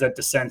sometimes that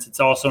descents, it's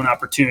also an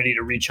opportunity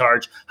to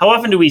recharge. How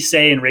often do we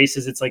say in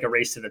races, it's like a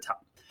race to the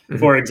top?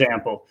 For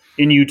example,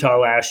 in Utah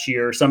last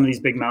year, some of these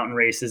big mountain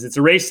races, it's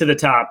a race to the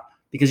top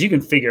because you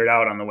can figure it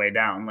out on the way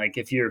down. Like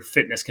if your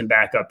fitness can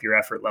back up your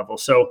effort level.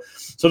 So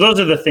those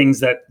are the things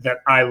that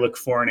I look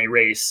for in a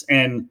race.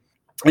 And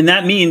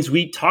that means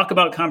we talk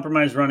about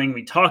compromise running.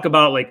 We talk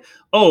about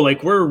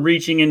we're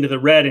reaching into the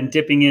red and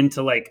dipping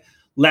into like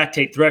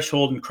lactate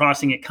threshold and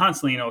crossing it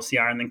constantly in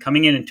OCR and then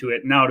coming into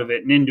it and out of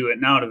it and into it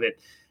and out of it.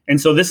 And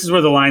so this is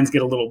where the lines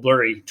get a little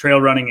blurry, trail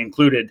running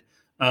included.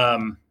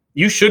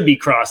 You should be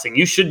crossing.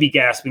 You should be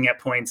gasping at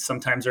points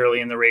sometimes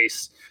early in the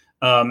race.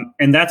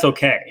 And that's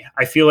okay.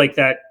 I feel like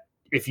that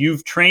if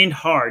you've trained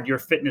hard, your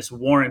fitness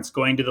warrants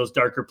going to those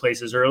darker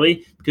places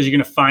early because you're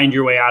going to find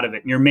your way out of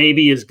it. And your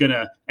maybe is going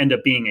to end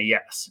up being a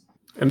yes.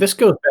 And this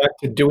goes back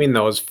to doing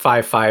those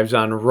 5.5s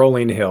on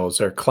rolling hills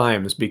or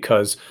climbs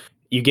because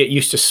you get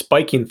used to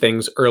spiking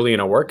things early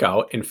in a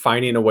workout and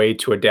finding a way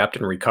to adapt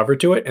and recover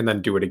to it and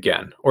then do it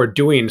again. Or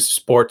doing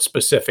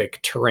sport-specific,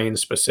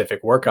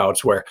 terrain-specific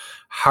workouts where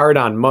hard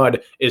on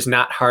mud is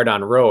not hard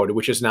on road,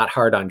 which is not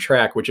hard on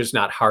track, which is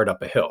not hard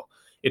up a hill.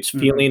 It's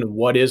feeling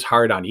what is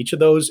hard on each of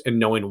those and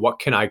knowing what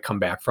can I come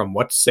back from,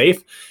 what's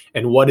safe,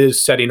 and what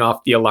is setting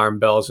off the alarm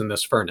bells in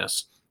this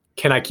furnace.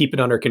 Can I keep it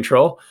under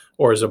control,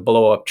 or is a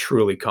blow-up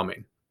truly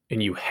coming?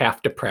 And you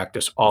have to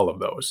practice all of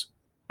those.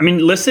 I mean,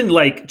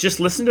 just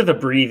listen to the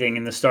breathing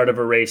in the start of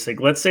a race.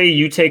 Like, let's say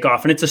you take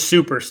off and it's a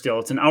super still.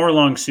 It's an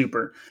hour-long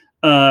super.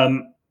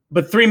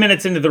 But 3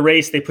 minutes into the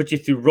race, they put you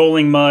through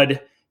rolling mud.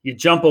 You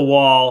jump a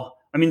wall.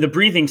 I mean, the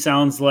breathing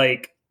sounds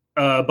like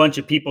a bunch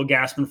of people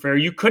gasping for air.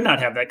 You could not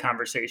have that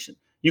conversation.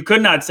 You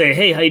could not say,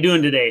 hey, how you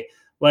doing today?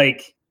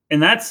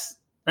 And that's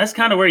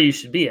kind of where you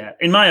should be at,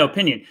 in my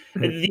opinion.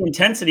 The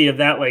intensity of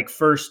that,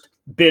 first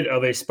bit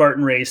of a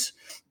Spartan race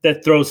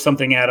that throws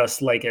something at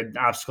us like an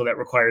obstacle that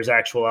requires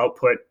actual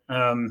output.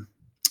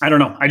 I don't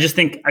know. I just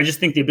think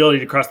the ability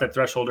to cross that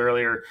threshold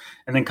earlier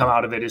and then come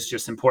out of it is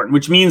just important,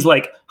 which means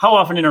like how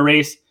often in a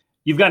race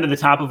you've gotten to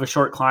the top of a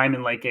short climb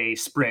in like a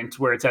sprint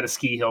where it's at a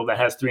ski hill that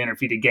has 300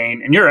 feet of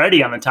gain and you're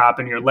already on the top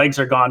and your legs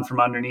are gone from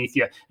underneath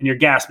you and you're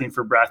gasping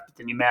for breath, but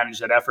then you manage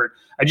that effort.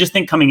 I just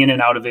think coming in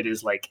and out of it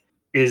is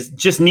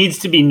just needs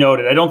to be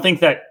noted. I don't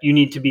think that you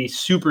need to be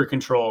super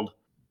controlled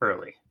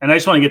early. And I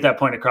just want to get that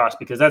point across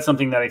because that's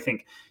something that I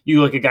think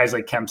you look at guys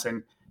like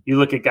Kempson, you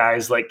look at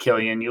guys like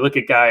Killian, you look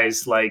at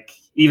guys like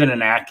even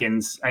an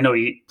Atkins. I know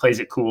he plays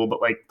it cool,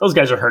 but like those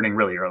guys are hurting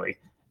really early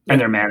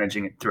and they're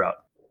managing it throughout.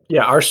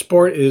 Yeah, our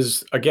sport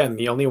is, again,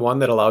 the only one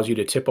that allows you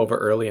to tip over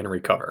early and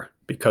recover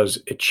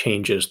because it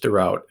changes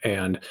throughout.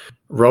 And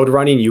road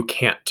running, you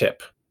can't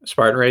tip.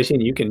 Spartan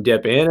racing, you can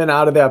dip in and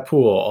out of that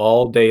pool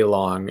all day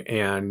long,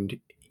 and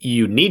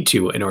you need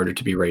to in order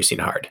to be racing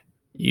hard.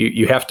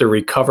 You have to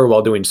recover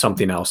while doing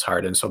something else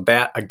hard. And so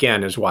that,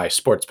 again, is why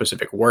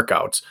sport-specific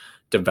workouts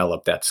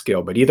develop that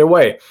skill. But either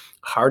way,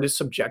 hard is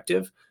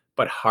subjective,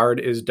 but hard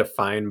is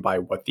defined by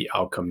what the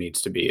outcome needs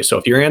to be. So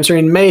if you're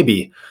answering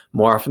maybe,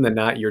 more often than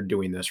not, you're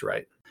doing this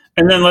right.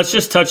 And then let's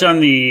just touch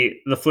on the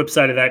flip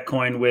side of that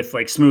coin with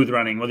like smooth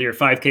running, whether you're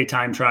 5K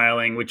time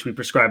trialing, which we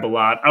prescribe a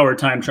lot, hour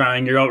time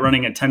trialing, you're out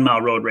running a 10-mile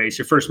road race,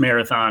 your first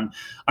marathon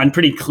on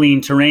pretty clean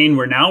terrain,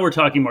 where now we're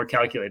talking more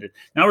calculated.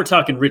 Now we're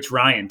talking Rich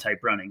Ryan type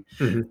running.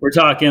 Mm-hmm. We're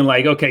talking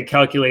like, okay,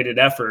 calculated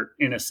effort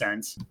in a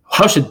sense.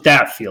 How should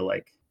that feel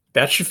like?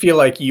 That should feel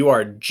like you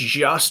are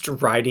just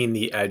riding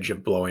the edge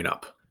of blowing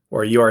up,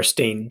 where you are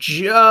staying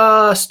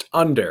just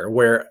under,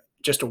 where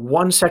just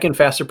 1 second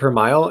faster per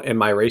mile and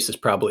my race is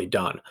probably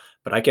done.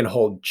 But I can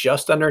hold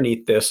just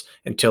underneath this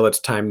until it's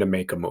time to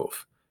make a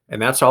move.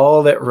 And that's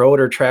all that road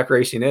or track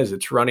racing is.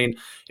 It's running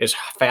as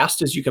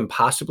fast as you can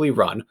possibly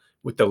run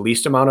with the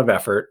least amount of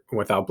effort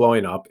without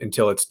blowing up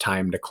until it's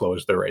time to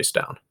close the race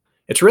down.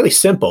 It's really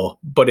simple,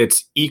 but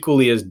it's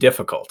equally as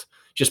difficult.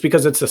 Just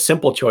because it's a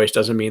simple choice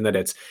doesn't mean that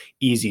it's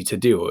easy to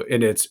do.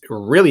 And it's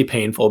really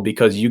painful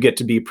because you get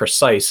to be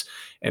precise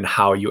in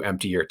how you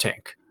empty your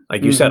tank.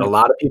 Like you said, a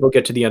lot of people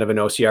get to the end of an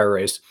OCR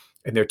race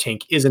and their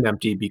tank isn't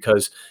empty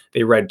because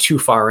they read too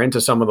far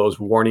into some of those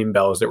warning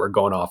bells that were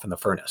going off in the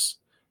furnace.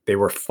 They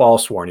were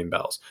false warning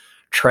bells.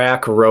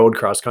 Track, road,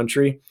 cross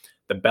country,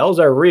 the bells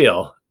are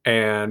real,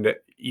 and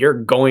you're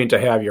going to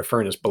have your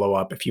furnace blow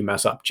up if you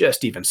mess up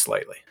just even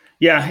slightly.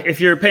 Yeah, if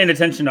you're paying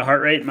attention to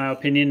heart rate, in my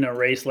opinion, a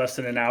race less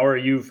than an hour,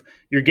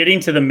 you're getting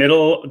to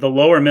the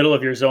lower middle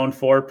of your zone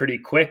 4 pretty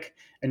quick,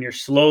 and you're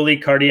slowly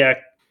cardiac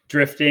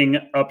drifting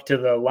up to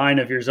the line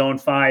of your zone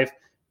 5,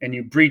 and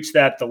you breach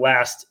that the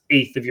last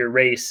eighth of your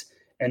race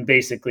and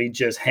basically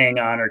just hang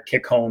on or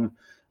kick home.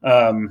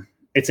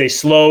 It's a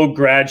slow,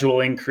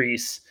 gradual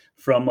increase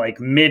from like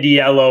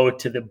mid-yellow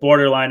to the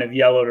borderline of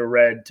yellow to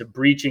red to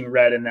breaching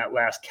red in that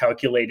last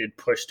calculated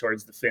push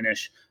towards the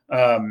finish.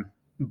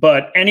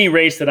 But any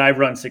race that I've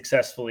run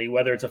successfully,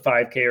 whether it's a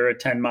 5K or a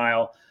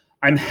 10-mile,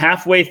 I'm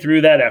halfway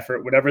through that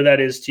effort, whatever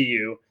that is to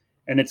you,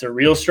 and it's a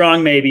real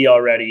strong maybe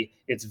already.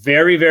 It's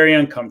very, very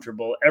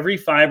uncomfortable. Every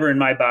fiber in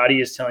my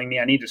body is telling me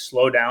I need to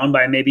slow down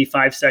by maybe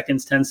 5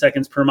 seconds, 10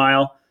 seconds per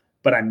mile,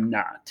 but I'm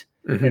not.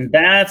 Mm-hmm. And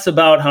that's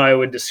about how I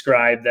would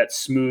describe that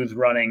smooth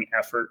running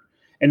effort.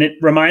 And it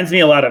reminds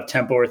me a lot of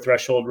tempo or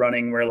threshold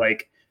running, where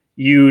like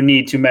you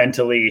need to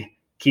mentally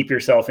keep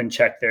yourself in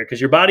check there because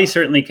your body's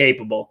certainly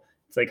capable.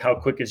 It's like, how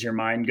quick is your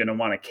mind going to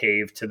want to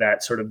cave to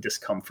that sort of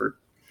discomfort?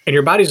 And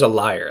your body's a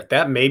liar.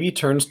 That maybe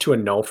turns to a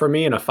no for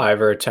me in a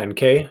 5 or a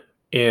 10K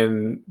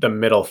in the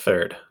middle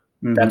third.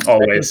 Mm-hmm. That's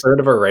always third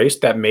of a race.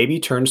 That maybe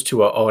turns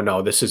to a, oh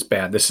no, this is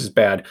bad. This is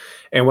bad.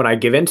 And when I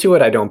give into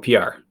it, I don't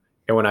PR.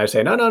 And when I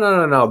say,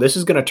 no, this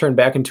is going to turn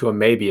back into a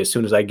maybe as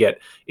soon as I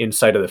get in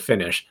sight of the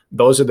finish,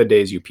 those are the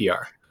days you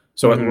PR.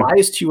 So it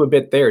lies to you a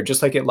bit there,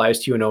 just like it lies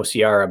to you in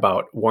OCR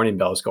about warning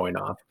bells going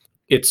off.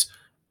 It's,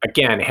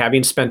 again,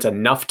 having spent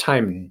enough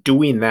time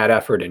doing that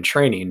effort and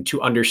training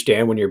to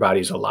understand when your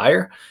body's a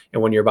liar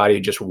and when your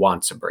body just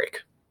wants a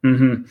break.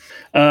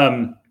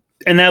 Mm-hmm.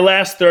 And that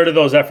last third of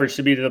those efforts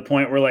should be to the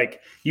point where like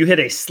you hit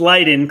a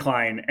slight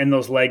incline and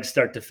those legs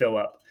start to fill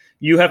up.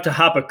 You have to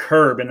hop a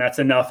curb and that's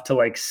enough to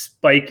like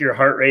spike your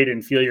heart rate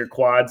and feel your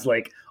quads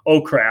like,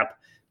 oh crap.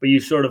 But you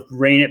sort of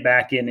rein it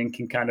back in and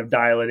can kind of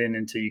dial it in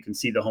until you can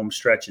see the home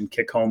stretch and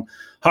kick home.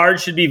 Hard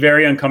should be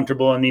very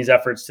uncomfortable in these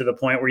efforts to the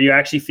point where you're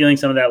actually feeling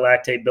some of that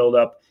lactate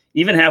buildup,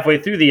 even halfway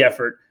through the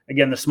effort.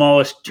 Again, the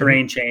smallest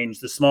terrain change,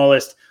 the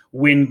smallest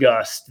wind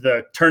gust,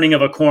 the turning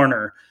of a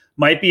corner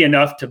might be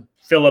enough to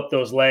fill up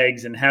those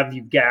legs and have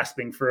you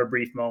gasping for a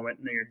brief moment.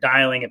 And then you're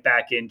dialing it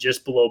back in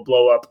just below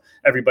blow up,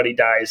 everybody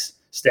dies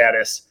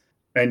status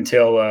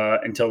until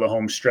the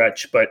home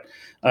stretch. But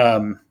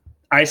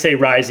I say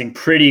rising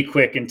pretty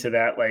quick into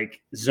that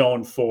like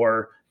zone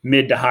 4,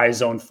 mid to high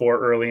zone 4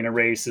 early in a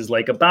race is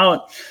like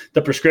about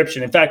the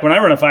prescription. In fact, when I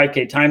run a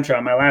 5K time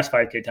trial, my last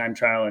 5K time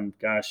trial in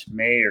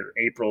May or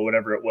April,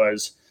 whatever it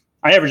was,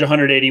 I averaged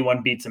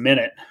 181 beats a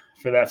minute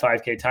for that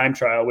 5K time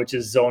trial, which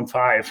is zone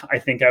 5. I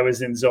think I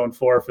was in zone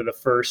 4 for the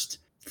first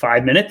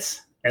 5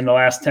 minutes and the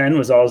last 10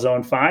 was all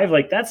zone 5.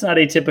 Like, that's not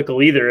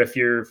atypical either if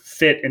you're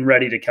fit and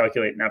ready to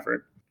calculate an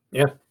effort.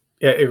 Yeah,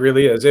 it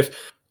really is.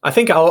 I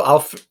think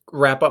I'll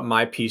wrap up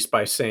my piece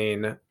by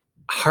saying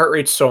heart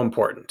rate's so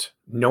important.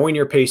 Knowing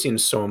your pacing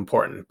is so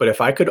important. But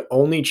if I could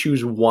only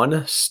choose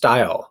one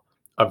style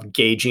of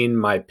gauging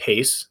my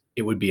pace,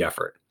 it would be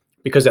effort.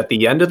 Because at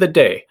the end of the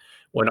day,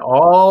 when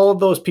all of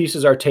those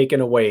pieces are taken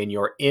away and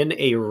you're in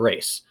a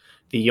race,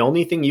 the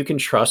only thing you can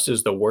trust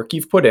is the work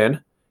you've put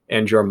in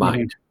and your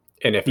mind.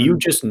 And if you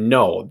just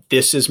know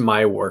this is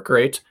my work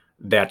rate,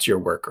 that's your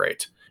work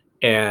rate.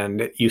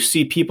 And you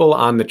see people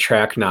on the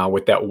track now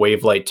with that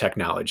wave light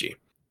technology.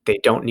 They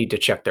don't need to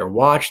check their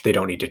watch. They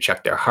don't need to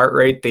check their heart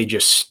rate. They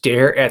just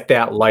stare at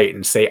that light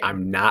and say,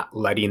 I'm not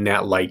letting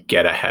that light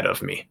get ahead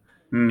of me.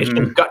 It's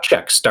just gut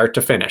check, start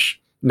to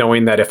finish,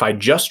 knowing that if I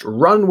just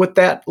run with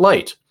that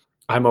light,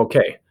 I'm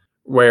okay.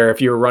 Where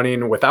if you're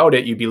running without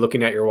it, you'd be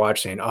looking at your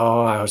watch saying,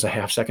 oh, I was a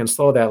half second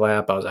slow that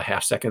lap. I was a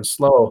half second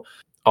slow.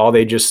 All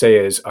they just say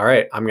is, all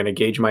right, I'm going to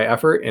gauge my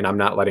effort and I'm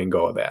not letting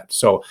go of that.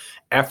 So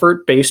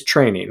effort-based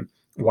training,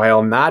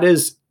 while not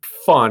as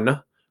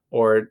fun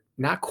or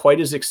not quite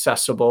as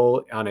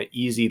accessible on an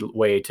easy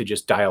way to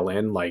just dial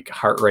in like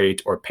heart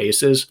rate or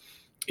paces,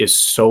 is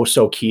so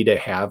key to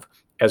have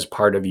as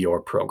part of your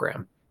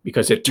program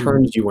because it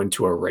turns you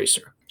into a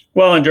racer.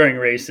 Well, and during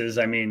races,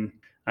 I mean,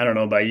 I don't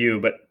know about you,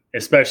 but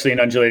especially in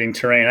undulating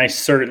terrain, I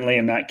certainly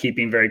am not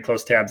keeping very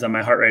close tabs on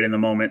my heart rate in the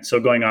moment. So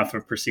going off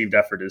of perceived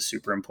effort is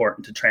super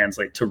important to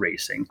translate to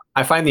racing.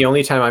 I find the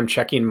only time I'm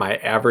checking my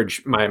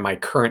average, my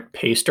current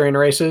pace during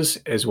races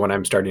is when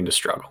I'm starting to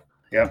struggle.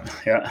 Yep.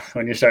 Yeah.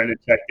 When you're starting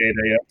to check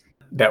data. Yep.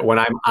 That when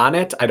I'm on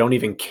it, I don't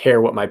even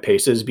care what my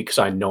pace is because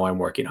I know I'm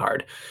working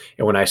hard.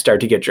 And when I start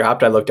to get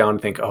dropped, I look down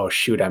and think, oh,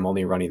 shoot, I'm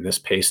only running this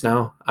pace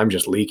now. I'm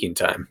just leaking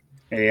time.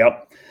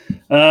 Yep.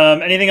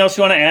 Anything else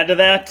you want to add to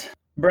that,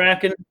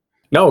 Bracken?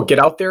 No, get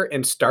out there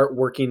and start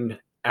working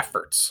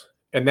efforts.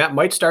 And that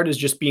might start as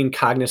just being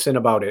cognizant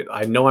about it.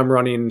 I know I'm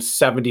running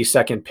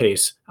 70-second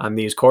pace on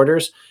these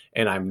quarters,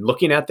 and I'm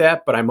looking at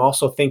that, but I'm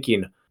also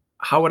thinking,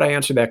 how would I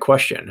answer that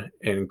question?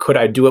 And could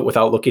I do it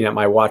without looking at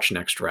my watch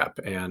next rep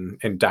and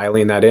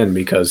dialing that in?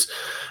 Because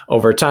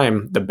over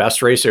time, the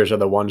best racers are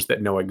the ones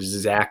that know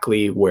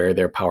exactly where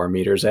their power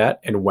meter's at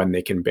and when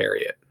they can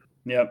bury it.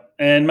 Yep.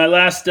 And my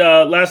last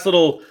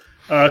little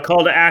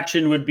call to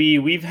action would be,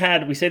 we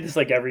say this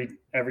like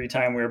every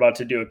time we're about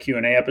to do a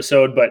Q&A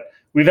episode, but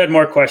we've had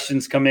more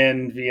questions come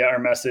in via our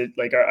message,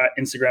 like our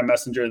Instagram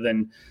messenger,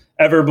 than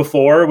ever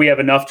before. We have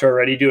enough to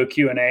already do a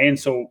Q&A. And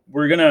so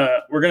we're going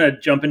to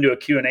jump into a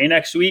Q&A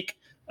next week.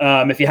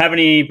 If you have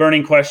any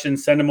burning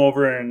questions, send them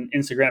over in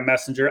Instagram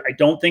messenger. I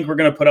don't think we're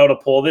going to put out a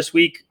poll this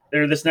week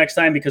or this next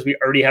time because we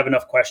already have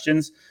enough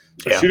questions.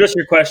 So shoot us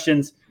your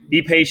questions,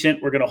 be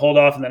patient. We're going to hold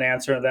off and then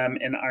answer them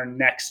in our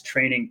next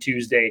training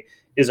Tuesday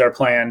is our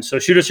plan. So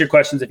shoot us your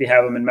questions if you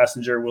have them in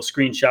messenger. We'll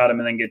screenshot them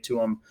and then get to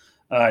them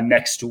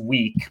next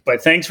week.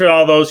 But thanks for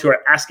all those who are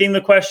asking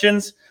the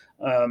questions.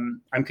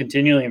 I'm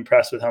continually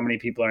impressed with how many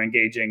people are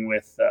engaging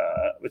with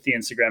the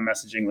Instagram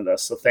messaging with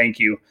us. So thank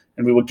you.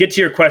 And we will get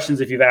to your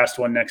questions if you've asked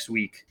one next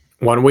week.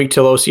 1 week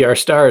till OCR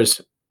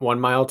Stars, 1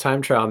 mile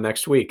time trial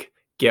next week.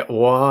 Get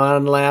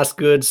one last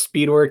good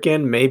speed work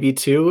in, maybe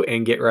two,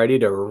 and get ready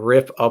to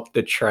rip up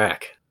the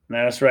track.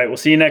 That's right. We'll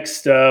see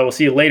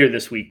you later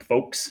this week,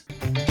 folks.